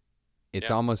piece, it's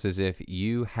almost as if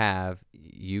you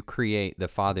create the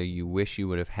father you wish you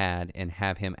would have had and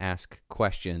have him ask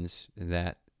questions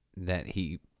that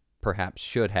he perhaps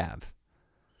should have.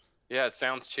 Yeah, it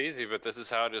sounds cheesy, but this is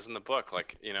how it is in the book.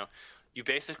 Like, I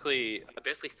basically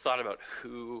thought about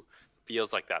who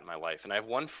feels like that in my life. And I have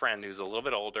one friend who's a little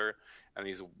bit older, and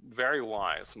he's very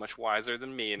wise, much wiser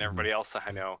than me and everybody else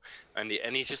I know. And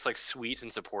he's just like sweet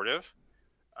and supportive.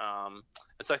 And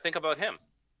so I think about him.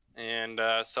 And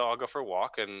so I'll go for a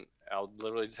walk, and I'll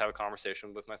literally just have a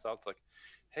conversation with myself. It's like,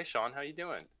 hey, Sean, how you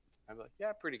doing? I'd be like,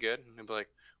 yeah, pretty good. And he'd be like,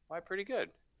 why pretty good?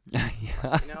 Yeah.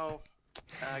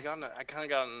 I kind of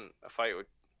got in a fight with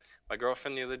my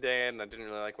girlfriend the other day, and I didn't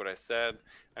really like what I said.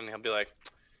 And he'll be like,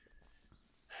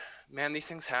 man, these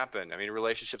things happen. I mean,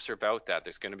 relationships are about that.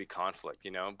 There's going to be conflict,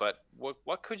 but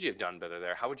what could you have done better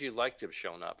there? How would you like to have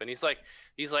shown up? And he's like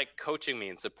coaching me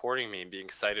and supporting me and being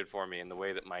excited for me in the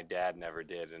way that my dad never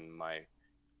did, and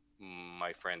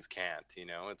my friends can't.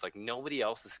 It's like nobody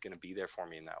else is going to be there for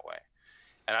me in that way,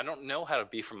 and I don't know how to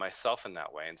be for myself in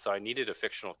that way. And so I needed a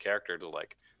fictional character to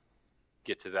like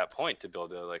get to that point, to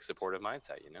build a like supportive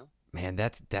mindset. Man,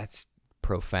 that's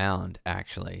profound.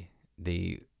 Actually,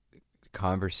 the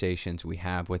conversations we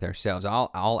have with ourselves.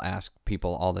 I'll ask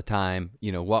people all the time,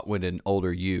 what would an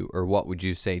older you, or what would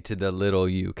you say to the little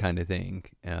you kind of thing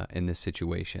in this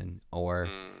situation? Or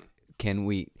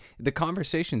the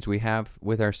conversations we have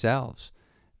with ourselves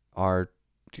are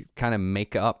to kind of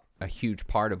make up a huge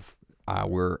part of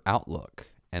our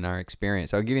outlook and our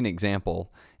experience. I'll give you an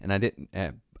example, and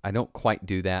I don't quite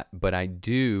do that, but I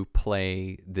do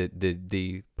play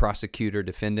the prosecutor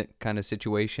defendant kind of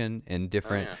situation in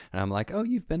different. Oh, yeah. And I'm like, oh,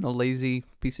 you've been a lazy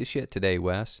piece of shit today,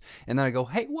 Wes. And then I go,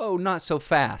 hey, whoa, not so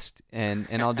fast. And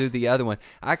I'll do the other one.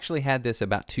 I actually had this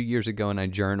about 2 years ago, and I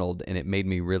journaled, and it made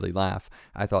me really laugh.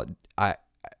 I thought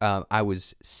I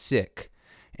was sick,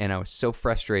 and I was so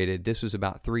frustrated. This was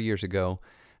about 3 years ago.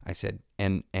 I said,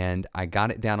 and I got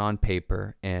it down on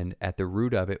paper, and at the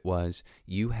root of it was,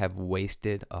 you have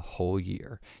wasted a whole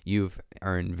year. You've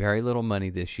earned very little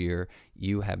money this year.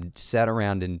 You have sat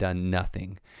around and done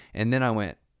nothing. And then I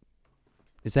went,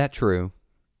 is that true?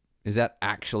 Is that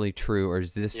actually true? Or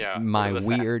is this my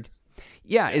weird...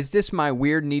 Is this my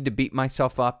weird need to beat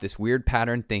myself up, this weird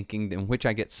pattern thinking in which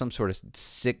I get some sort of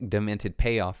sick, demented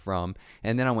payoff from?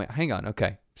 And then I went, hang on,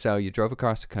 okay. So you drove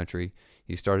across the country,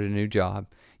 you started a new job,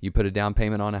 you put a down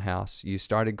payment on a house, you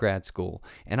started grad school,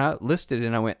 and I listed it,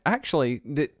 and I went, actually,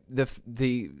 the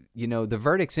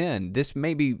verdict's in. This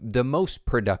may be the most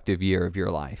productive year of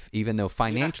your life, even though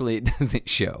financially it doesn't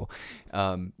show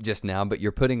just now, but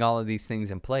you're putting all of these things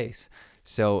in place.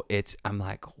 So I'm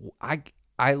like,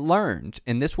 I learned,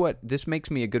 and this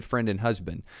makes me a good friend and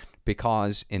husband,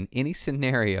 because in any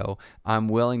scenario, I'm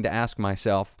willing to ask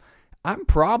myself, I'm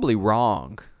probably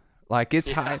wrong. Like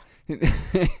it's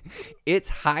it's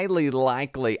highly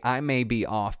likely I may be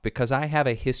off, because I have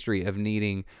a history of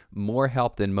needing more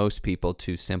help than most people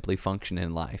to simply function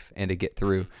in life and to get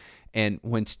through. And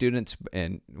when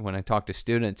I talk to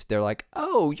students, they're like,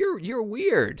 "Oh, you're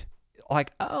weird."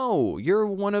 Like, "Oh, you're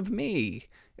one of me."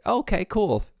 Okay,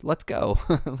 cool. Let's go.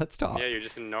 Let's talk. Yeah, you're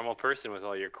just a normal person with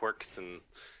all your quirks and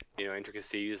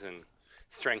intricacies and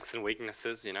strengths and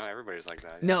weaknesses. Everybody's like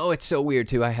that. No, it's so weird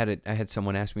too. I had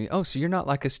someone ask me, "Oh, so you're not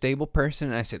like a stable person?"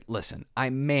 And I said, "Listen, I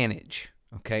manage.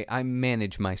 Okay, I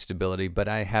manage my stability, but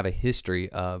I have a history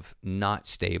of not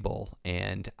stable.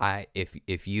 And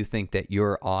if you think that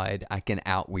you're odd, I can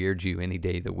out weird you any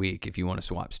day of the week if you want to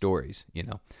swap stories.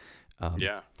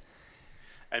 Yeah.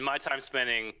 And my time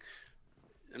spending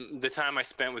the time I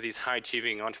spent with these high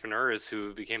achieving entrepreneurs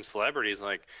who became celebrities,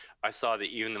 like I saw that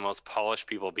even the most polished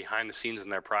people behind the scenes in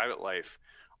their private life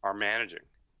are managing.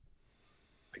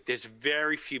 Like there's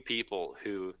very few people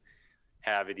who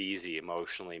have it easy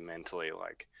emotionally, mentally.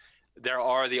 Like there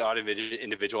are the odd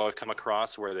individual I've come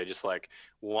across where they just like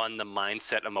won the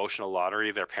mindset emotional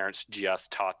lottery. Their parents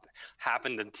just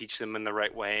happened to teach them in the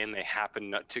right way, and they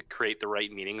happened to create the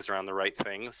right meanings around the right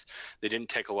things. They didn't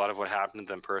take a lot of what happened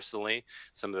to them personally,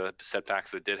 some of the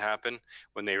setbacks that did happen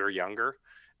when they were younger.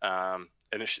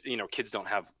 And kids don't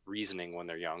have reasoning when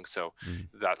they're young, so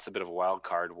that's a bit of a wild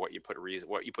card. What you put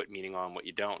meaning on, what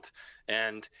you don't,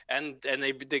 and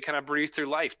they kind of breathe through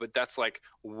life. But that's like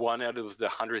one out of the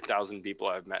 100,000 people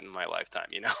I've met in my lifetime.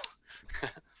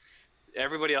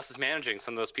 Everybody else is managing.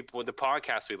 Some of those people with the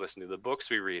podcasts we listen to, the books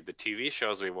we read, the TV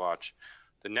shows we watch,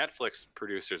 the Netflix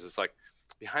producers. It's like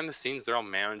behind the scenes, they're all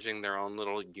managing their own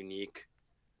little unique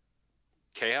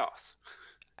chaos.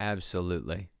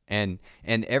 Absolutely. And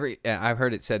I've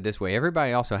heard it said this way: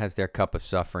 everybody also has their cup of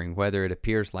suffering. Whether it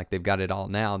appears like they've got it all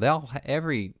now,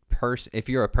 every person. If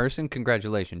you're a person,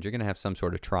 congratulations, you're going to have some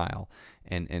sort of trial.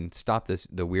 And stop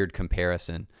the weird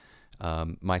comparison,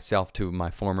 myself to my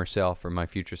former self or my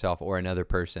future self or another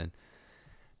person.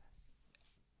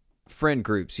 Friend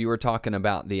groups. You were talking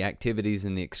about the activities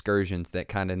and the excursions that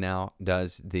kind of now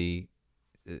that's the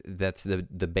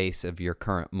base of your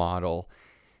current model.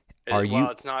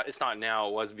 It's not now.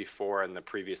 It was before in the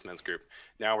previous men's group.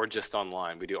 Now we're just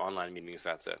online. We do online meetings.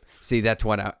 That's it. See, that's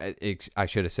what I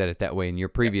should have said it that way. In your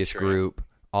previous group,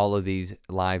 all of these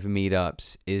live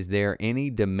meetups, is there any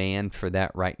demand for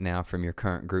that right now from your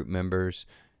current group members?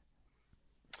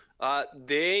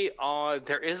 There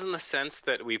is, in the sense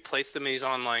that we placed them in these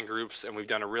online groups and we've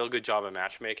done a real good job of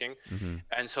matchmaking. Mm-hmm.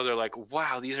 And so they're like,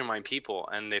 wow, these are my people.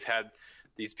 And they've had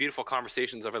these beautiful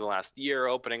conversations over the last year,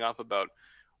 opening up about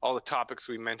all the topics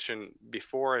we mentioned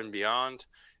before and beyond.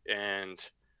 And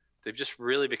they've just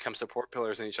really become support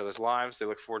pillars in each other's lives. They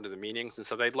look forward to the meetings. And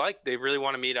so they really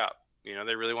want to meet up.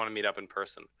 They really want to meet up in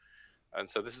person. And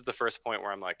so this is the first point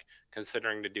where I'm like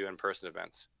considering to do in-person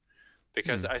events,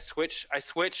 because I switch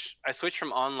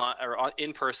from online or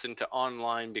in person to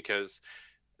online, because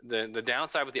the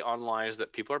downside with the online is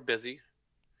that people are busy.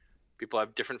 People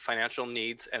have different financial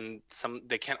needs, and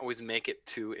they can't always make it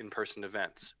to in-person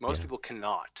events. Most people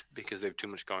cannot because they have too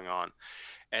much going on.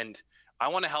 And I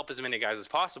want to help as many guys as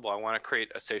possible. I want to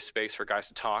create a safe space for guys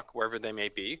to talk wherever they may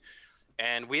be.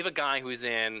 And we have a guy who's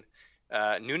in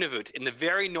Nunavut, in the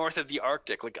very north of the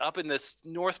Arctic, like up in this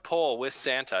North Pole with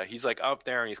Santa. He's like up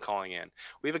there and he's calling in.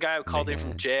 We have a guy who called in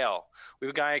from jail. We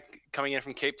have a guy coming in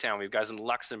from Cape Town. We have guys in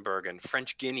Luxembourg and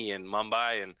French Guinea and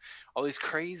Mumbai and all these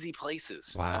crazy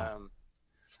places. Wow.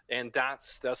 And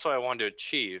that's what I wanted to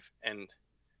achieve. And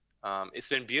it's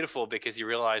been beautiful because you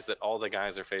realize that all the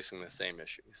guys are facing the same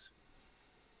issues.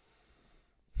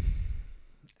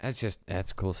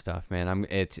 That's cool stuff, man.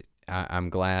 I'm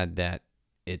glad that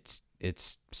it's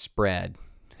spread.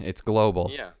 It's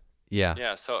global.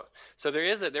 Yeah. So there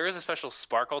is a special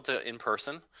sparkle to in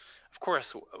person. Of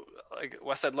course, like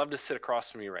Wes, I'd love to sit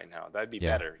across from you right now. That'd be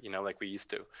better, like we used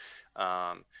to.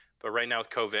 But right now with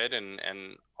COVID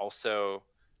and also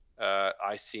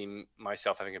I see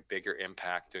myself having a bigger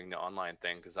impact doing the online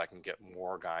thing because I can get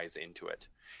more guys into it.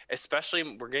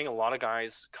 Especially, we're getting a lot of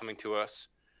guys coming to us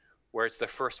where it's their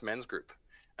first men's group.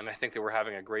 And I think that we're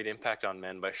having a great impact on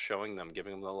men by showing them,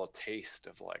 giving them a little taste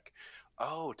of like,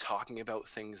 oh, talking about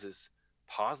things is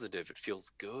positive. It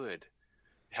feels good.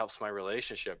 It helps my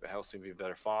relationship. It helps me be a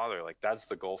better father. Like, that's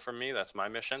the goal for me. That's my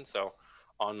mission. So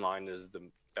online is the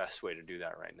best way to do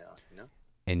that right now,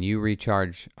 And you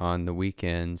recharge on the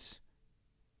weekends,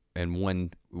 and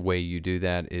one way you do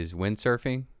that is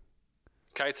windsurfing?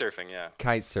 Kite surfing, yeah.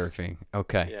 Kite surfing,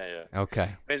 okay. Yeah.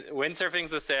 Okay. Windsurfing's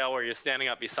the sail where you're standing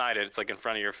up beside it. It's like in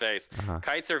front of your face. Uh-huh.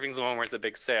 Kite surfing's the one where it's a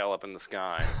big sail up in the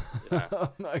sky. Yeah.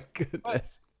 Oh my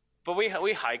goodness. But we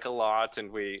hike a lot, and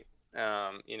we,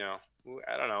 I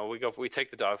don't know. We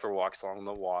take the dog for walks along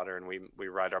the water, and we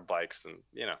ride our bikes, and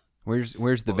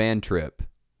Where's the van trip?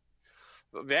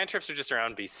 Van trips are just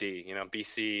around BC,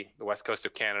 BC, the west coast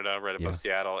of Canada, right above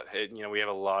Seattle. We have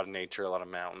a lot of nature, a lot of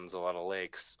mountains, a lot of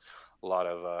lakes, a lot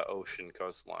of ocean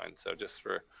coastline. So just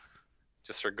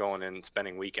for going and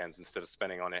spending weekends instead of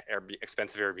spending on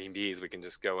expensive Airbnbs, we can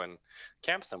just go and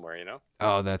camp somewhere,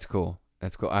 Oh, that's cool.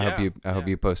 That's cool. I hope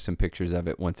you post some pictures of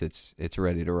it once it's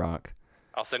ready to rock.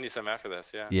 I'll send you some after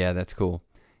this. Yeah. Yeah, that's cool.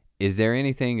 Is there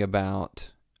anything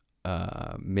about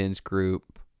men's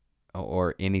group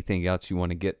or anything else you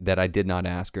want to get that I did not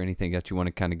ask, or anything else you want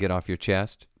to kind of get off your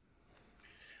chest?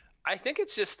 I think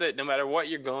it's just that no matter what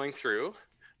you're going through,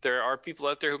 There are people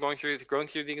out there who are going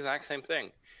through the exact same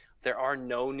thing. There are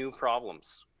no new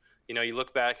problems. You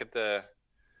look back at the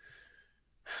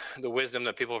wisdom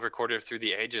that people have recorded through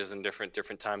the ages and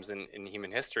different times in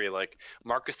human history, like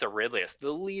Marcus Aurelius,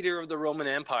 the leader of the Roman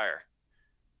Empire,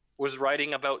 was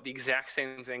writing about the exact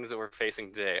same things that we're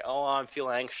facing today. Oh, I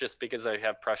feel anxious because I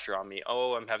have pressure on me.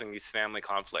 Oh, I'm having these family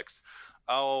conflicts.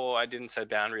 Oh, I didn't set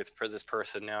boundaries for this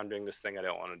person. Now I'm doing this thing I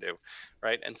don't want to do,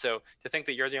 right? And so to think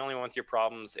that you're the only one with your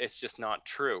problems, it's just not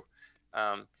true.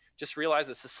 Just realize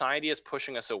that society is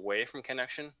pushing us away from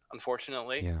connection,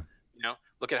 unfortunately. Yeah.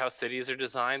 Look at how cities are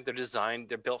designed.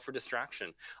 They're built for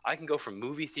distraction. I can go from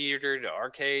movie theater to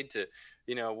arcade to,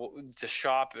 to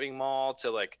shopping mall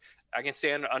to I can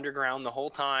stay underground the whole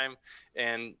time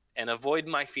and avoid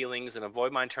my feelings and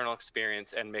avoid my internal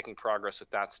experience and making progress with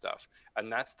that stuff.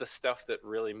 And that's the stuff that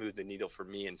really moved the needle for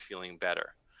me in feeling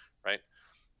better, right?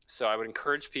 So I would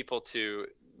encourage people to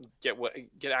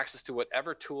get access to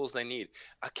whatever tools they need.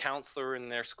 A counselor in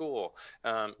their school,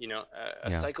 a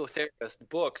psychotherapist,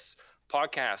 books,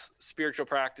 podcasts, spiritual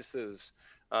practices,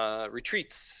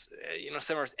 retreats,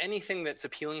 seminars, anything that's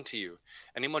appealing to you,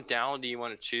 any modality you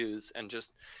want to choose, and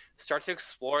just start to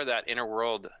explore that inner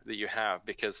world that you have,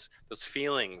 because those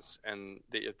feelings and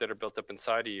that are built up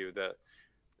inside of you, the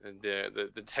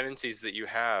tendencies that you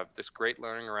have, this great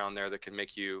learning around there that can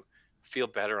make you feel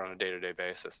better on a day-to-day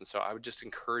basis. And so I would just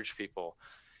implore people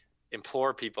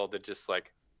to just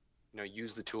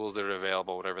use the tools that are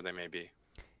available, whatever they may be.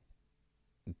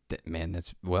 Man,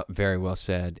 that's very well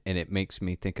said. And it makes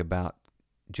me think about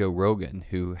Joe Rogan,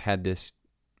 who had this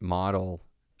model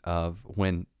of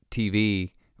when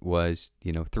TV was,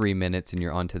 3 minutes and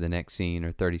you're on to the next scene,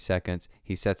 or 30 seconds.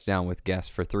 He sits down with guests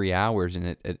for 3 hours,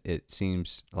 and it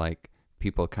seems like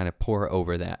people kind of pour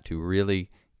over that to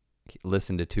really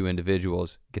listen to two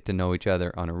individuals get to know each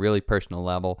other on a really personal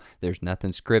level. There's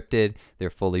nothing scripted. They're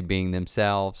fully being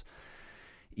themselves.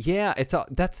 Yeah,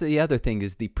 that's the other thing,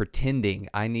 is the pretending.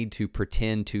 I need to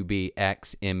pretend to be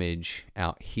X image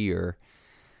out here.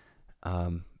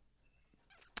 I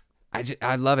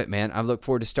love it, man. I look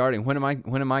forward to starting. When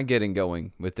am I getting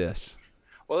going with this?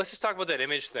 Well, let's just talk about that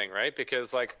image thing, right?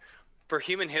 Because for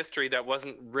human history, that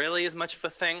wasn't really as much of a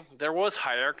thing. There was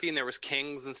hierarchy and there was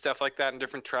kings and stuff like that in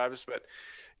different tribes, but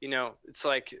it's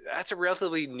that's a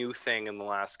relatively new thing in the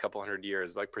last couple hundred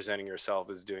years, presenting yourself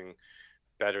as doing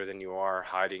better than you are,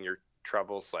 hiding your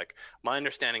troubles. My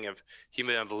understanding of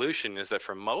human evolution is that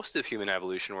for most of human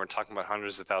evolution, we're talking about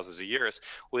hundreds of thousands of years,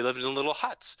 we lived in little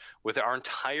huts with our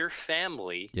entire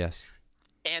family. Yes.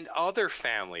 And other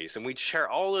families, and we'd share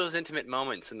all those intimate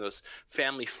moments and those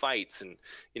family fights and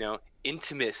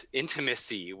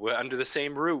intimacy under the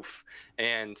same roof,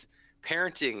 and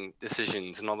parenting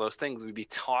decisions and all those things. We'd be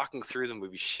talking through them,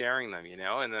 we'd be sharing them,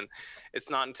 and then it's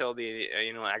not until the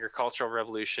agricultural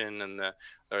revolution and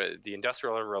the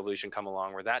industrial revolution come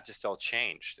along where that just all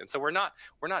changed. And so we're not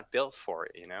built for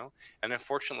it, and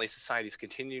unfortunately society's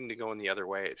continuing to go in the other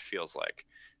way, it feels like,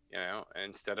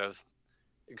 instead of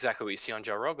exactly what you see on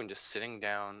Joe Rogan, just sitting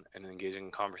down and engaging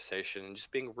in conversation and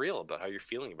just being real about how you're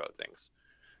feeling about things.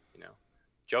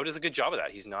 Joe does a good job of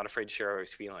that. He's not afraid to share how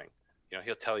he's feeling.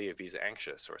 He'll tell you if he's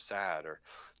anxious or sad, or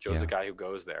Joe's a guy who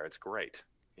goes there. It's great.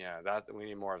 Yeah, we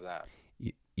need more of that.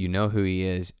 You know who he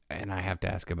is, and I have to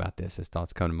ask about this as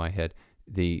thoughts come to my head.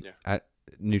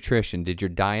 Nutrition. Did your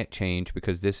diet change?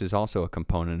 Because this is also a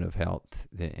component of health,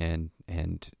 and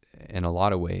in a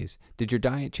lot of ways. Did your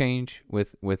diet change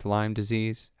with Lyme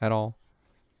disease at all?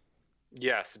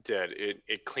 Yes, it did.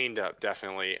 It cleaned up,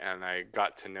 definitely, and I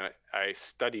got to know it. I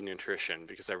studied nutrition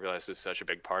because I realized it's such a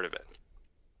big part of it.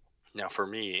 Now, for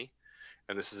me,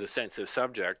 and this is a sensitive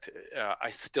subject, I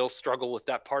still struggle with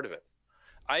that part of it.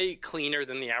 I eat cleaner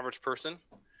than the average person,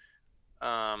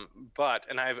 but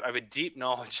I have a deep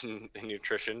knowledge in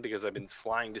nutrition because I've been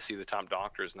flying to see the top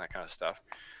doctors and that kind of stuff.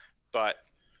 But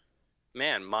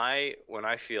man, when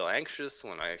I feel anxious,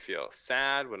 when I feel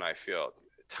sad, when I feel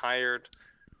tired,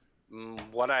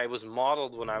 what I was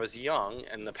modeled when I was young,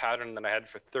 and the pattern that I had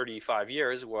for 35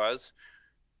 years was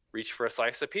reach for a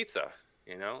slice of pizza,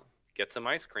 get some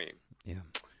ice cream,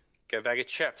 get a bag of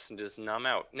chips and just numb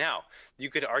out. Now, you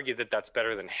could argue that that's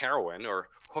better than heroin or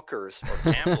hookers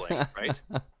or gambling, right?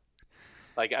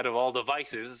 Out of all the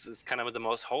vices, it's kind of the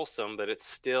most wholesome, but it's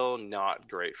still not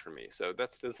great for me. So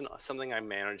that's something I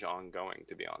manage ongoing,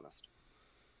 to be honest.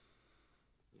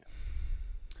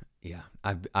 Yeah,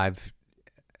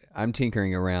 I'm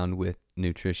tinkering around with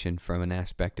nutrition from an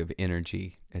aspect of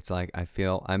energy. It's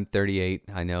I'm 38.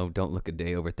 I know, don't look a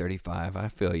day over 35. I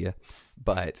feel you,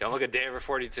 but don't look a day over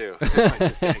 42.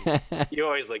 You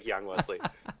always look young, Wesley.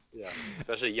 Yeah,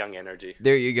 especially young energy.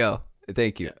 There you go.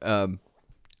 Thank you. Yeah.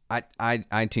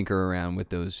 I tinker around with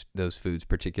those foods,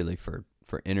 particularly for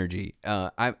energy.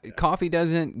 Yeah. Coffee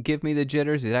doesn't give me the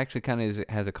jitters. It actually kind of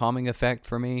has a calming effect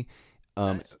for me.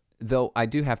 Nice. Though I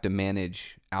do have to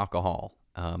manage alcohol.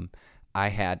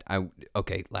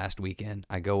 Last weekend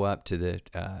I go up to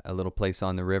a little place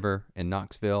on the river in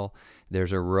Knoxville.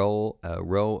 There's a row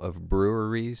of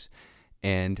breweries,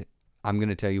 and I'm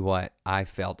gonna tell you what, I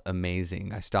felt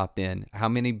amazing. I stopped in. How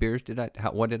many beers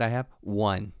what did I have?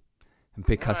 One,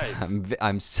 because Nice.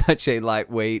 I'm such a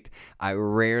lightweight. I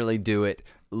rarely do it.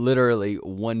 Literally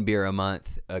one beer a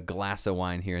month, a glass of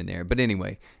wine here and there. But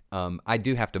anyway, I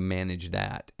do have to manage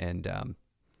that, and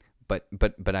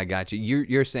but I got you.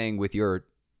 You're saying with your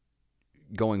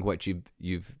going what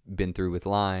you've been through with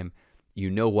Lyme,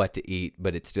 you know what to eat,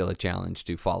 but it's still a challenge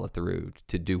to follow through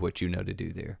to do what you know to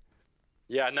do there.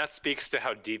 Yeah, and that speaks to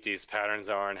how deep these patterns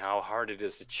are and how hard it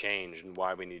is to change and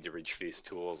why we need to reach for these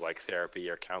tools like therapy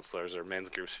or counselors or men's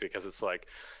groups because it's like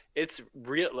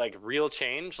real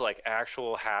change, like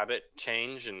actual habit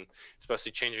change and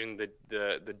especially changing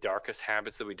the darkest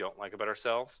habits that we don't like about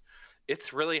ourselves.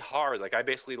 It's really hard. Like I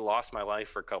basically lost my life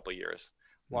for a couple of years,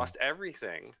 Mm. lost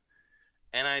everything,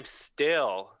 and I'm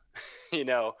still, you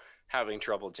know, having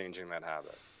trouble changing that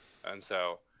habit. And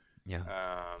so Yeah.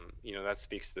 that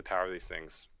speaks to the power of these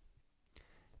things.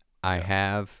 I Yeah.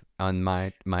 have on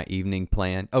my evening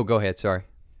plan. Oh, go ahead. Sorry.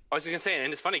 I was just gonna say,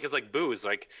 and it's funny because like booze,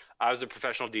 like I was a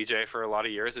professional DJ for a lot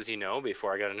of years, as you know,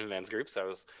 before I got into men's groups. I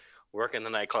was working the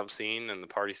nightclub scene and the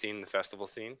party scene, and the festival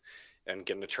scene, and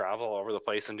getting to travel all over the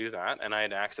place and do that. And I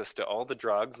had access to all the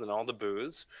drugs and all the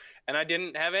booze, and I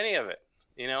didn't have any of it.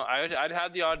 I'd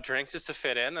had the odd drink just to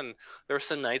fit in, and there were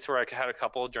some nights where I had a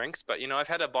couple of drinks. But I've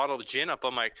had a bottle of gin up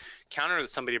on my counter that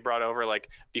somebody brought over like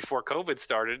before COVID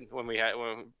started when we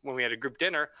had a group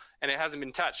dinner, and it hasn't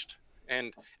been touched,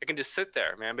 and it can just sit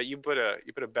there, man. But you put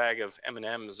a bag of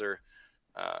M&Ms or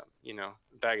a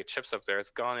bag of chips up there, it's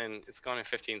gone in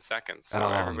 15 seconds. So Oh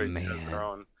everybody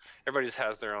just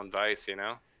has their man, own vice,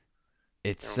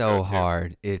 it's their own so go-to.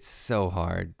 hard. It's so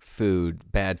hard.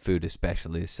 Bad food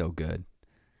especially, is so good.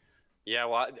 Yeah,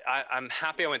 well, I'm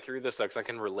happy I went through this though, because I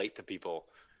can relate to people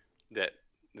that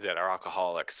are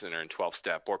alcoholics and are in 12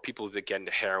 step, or people that get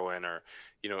into heroin, or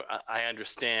I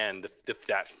understand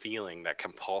that feeling, that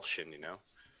compulsion.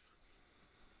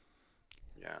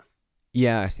 Yeah,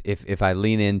 Yeah, if I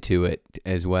lean into it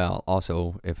as well.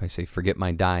 Also, if I say forget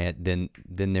my diet, then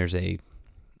there's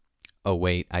oh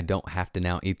wait, I don't have to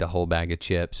now eat the whole bag of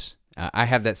chips. I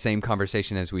have that same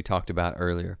conversation as we talked about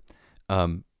earlier.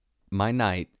 My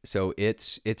night, so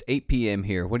it's 8 p.m.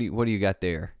 here. What do you got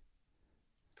there?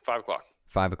 5 o'clock.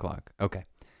 5 o'clock. Okay.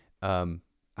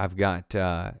 I've got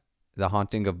The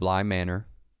Haunting of Bly Manor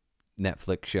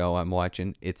Netflix show I'm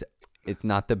watching. It's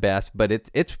not the best, but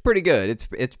it's pretty good.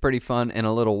 It's pretty fun and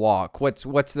a little walk.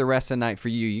 What's the rest of the night for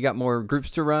you? You got more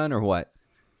groups to run or what?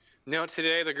 No,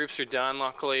 today the groups are done,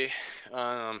 luckily.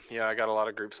 Yeah, I got a lot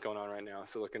of groups going on right now,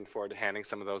 so looking forward to handing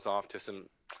some of those off to some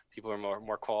people who are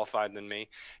more qualified than me.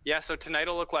 Yeah, so tonight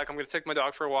will look like I'm going to take my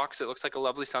dog for a walk because it looks like a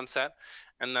lovely sunset,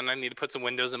 and then I need to put some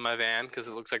windows in my van because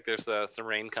it looks like there's some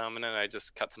rain coming, and I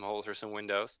just cut some holes for some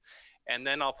windows, and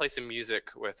then I'll play some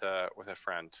music with a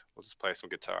friend. We'll just play some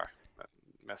guitar,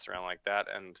 mess around like that,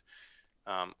 and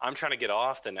I'm trying to get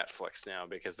off the Netflix now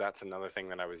because that's another thing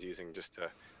that I was using just to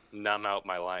numb out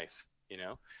my life.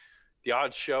 The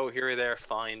odd show here or there,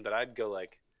 fine, but I'd go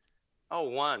like, oh,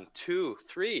 1, 2,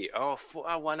 3, oh, four,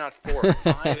 oh, why not 4,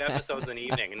 5 episodes an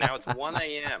evening, and now it's 1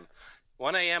 a.m.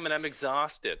 1 a.m. and I'm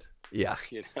exhausted. Yeah.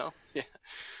 Yeah.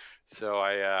 So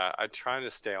I'm trying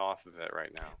to stay off of it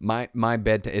right now. My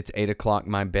bed it's 8 o'clock.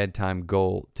 My bedtime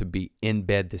goal to be in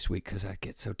bed this week because I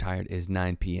get so tired is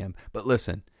 9 p.m. But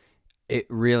listen, it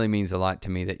really means a lot to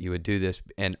me that you would do this,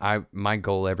 and my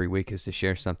goal every week is to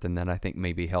share something that I think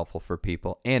may be helpful for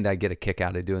people, and I get a kick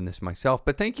out of doing this myself.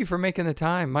 But thank you for making the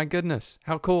time. My goodness,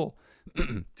 how cool.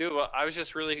 Dude, well, I was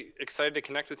just really excited to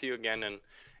connect with you again,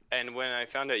 and when I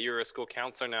found out you were a school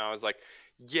counselor now, I was like,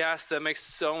 yes, that makes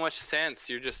so much sense.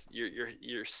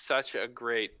 You're such a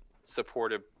great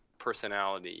supportive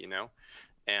personality,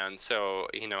 And so,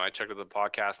 I checked out the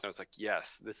podcast and I was like,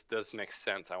 yes, this does make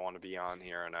sense. I want to be on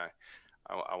here, and I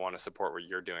want to support what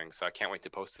you're doing. So I can't wait to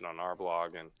post it on our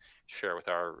blog and share with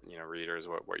our readers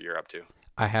what you're up to.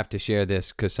 I have to share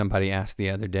this because somebody asked the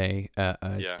other day,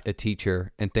 Yeah. a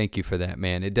teacher, and thank you for that,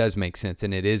 man. It does make sense,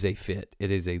 and it is a fit. It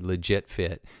is a legit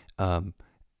fit.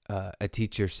 A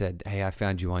teacher said, hey, I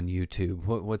found you on YouTube.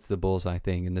 What's the bullseye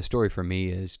thing? And the story for me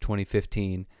is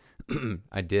 2015,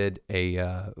 I did a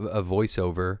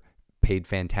voiceover, paid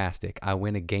fantastic. I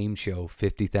win a game show,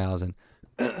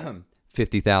 $50,000.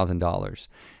 $50,000.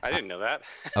 I didn't know that.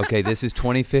 Okay, this is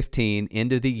 2015,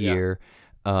 end of the Yeah. year,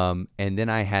 and then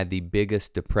I had the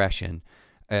biggest depression.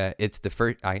 It's the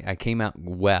first I came out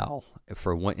well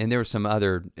for one, and there were some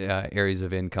other areas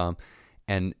of income,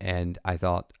 and I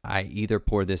thought I either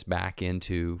pour this back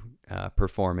into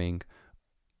performing,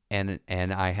 and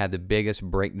I had the biggest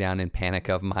breakdown and panic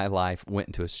of my life. Went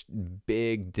into a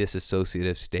big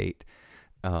disassociative state,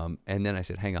 and then I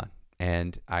said, "Hang on."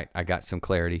 And I got some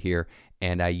clarity here,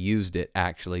 and I used it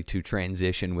actually to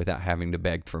transition without having to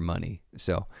beg for money.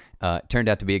 So it turned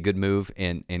out to be a good move.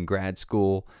 In grad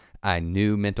school, I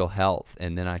knew mental health,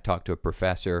 and then I talked to a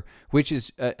professor, which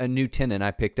is a new tenet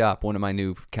I picked up, one of my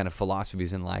new kind of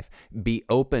philosophies in life. Be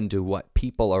open to what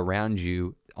people around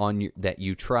you that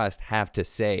you trust have to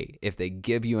say. If they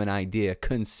give you an idea,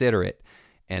 consider it.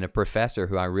 And a professor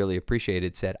who I really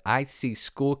appreciated said, I see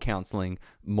school counseling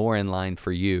more in line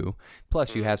for you.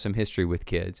 Plus, you have some history with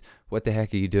kids. What the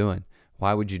heck are you doing?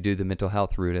 Why would you do the mental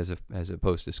health route as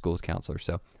opposed to schools counselor?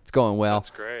 So it's going well. That's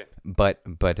great. But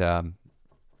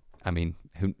I mean,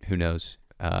 who knows?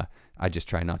 I just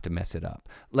try not to mess it up.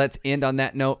 Let's end on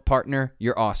that note, partner.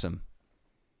 You're awesome.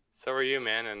 So are you,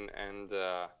 man. And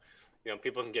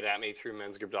people can get at me through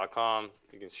mensgroup.com.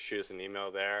 You can shoot us an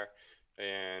email there.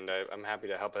 And I'm happy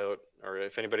to help out. Or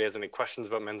if anybody has any questions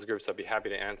about men's groups, I'd be happy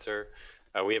to answer.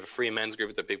 We have a free men's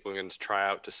group that people can just try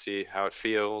out to see how it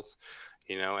feels,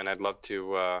 and I'd love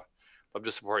to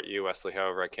support you, Wesley,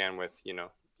 however I can with,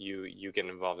 you getting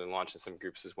involved in launching some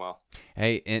groups as well.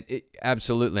 Hey, and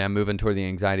absolutely, I'm moving toward the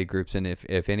anxiety groups. And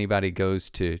if anybody goes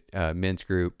to men's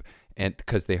group and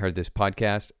because they heard this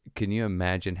podcast, can you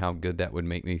imagine how good that would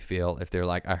make me feel if they're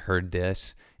like, I heard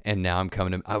this and now I'm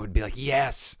coming to, I would be like,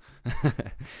 yes.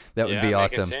 That would be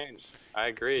awesome. Make a change. I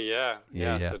agree.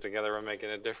 Yeah. So together we're making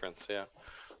a difference. Yeah.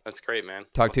 That's great, man.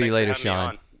 Talk to you later,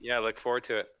 Sean. Yeah. Look forward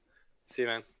to it. See you,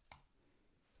 man.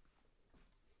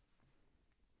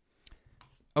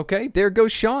 Okay. There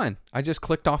goes Sean. I just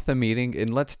clicked off the meeting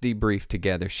and let's debrief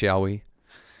together, shall we?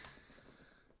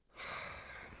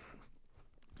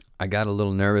 I got a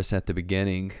little nervous at the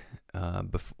beginning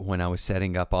when I was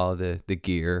setting up all the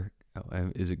gear.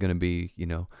 Is it going to be,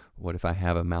 what if I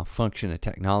have a malfunction, a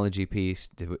technology piece?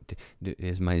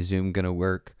 Is my Zoom going to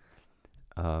work?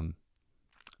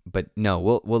 But no,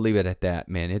 we'll leave it at that,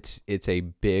 man. It's a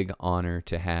big honor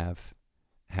to have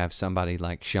somebody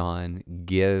like Sean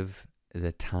give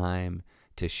the time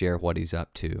to share what he's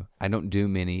up to. I don't do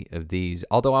many of these,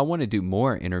 although I want to do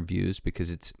more interviews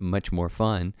because it's much more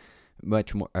fun,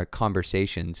 much more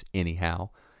conversations anyhow.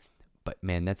 But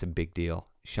man, that's a big deal.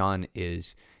 Sean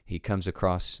he comes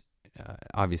across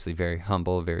obviously very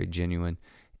humble, very genuine,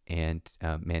 and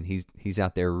man, he's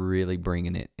out there really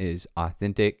bringing it. It is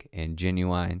authentic and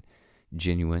genuine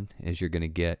as you're going to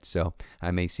get. So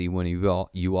I may see one of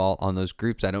you all on those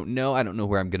groups. I don't know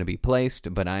where I'm going to be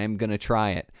placed, but I am going to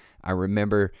try it. I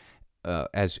remember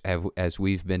as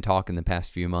we've been talking the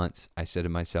past few months, I said to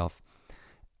myself,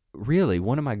 really,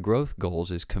 one of my growth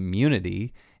goals is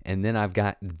community. And then I've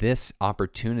got this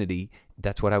opportunity.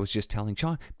 That's what I was just telling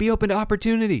Sean. Be open to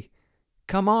opportunity.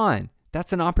 Come on.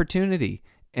 That's an opportunity.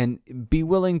 And be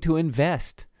willing to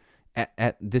invest.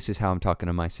 This is how I'm talking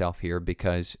to myself here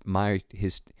because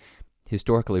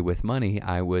historically with money,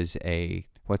 I was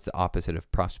what's the opposite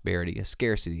of prosperity? A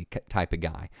scarcity type of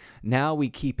guy. Now we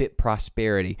keep it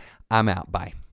prosperity. I'm out. Bye.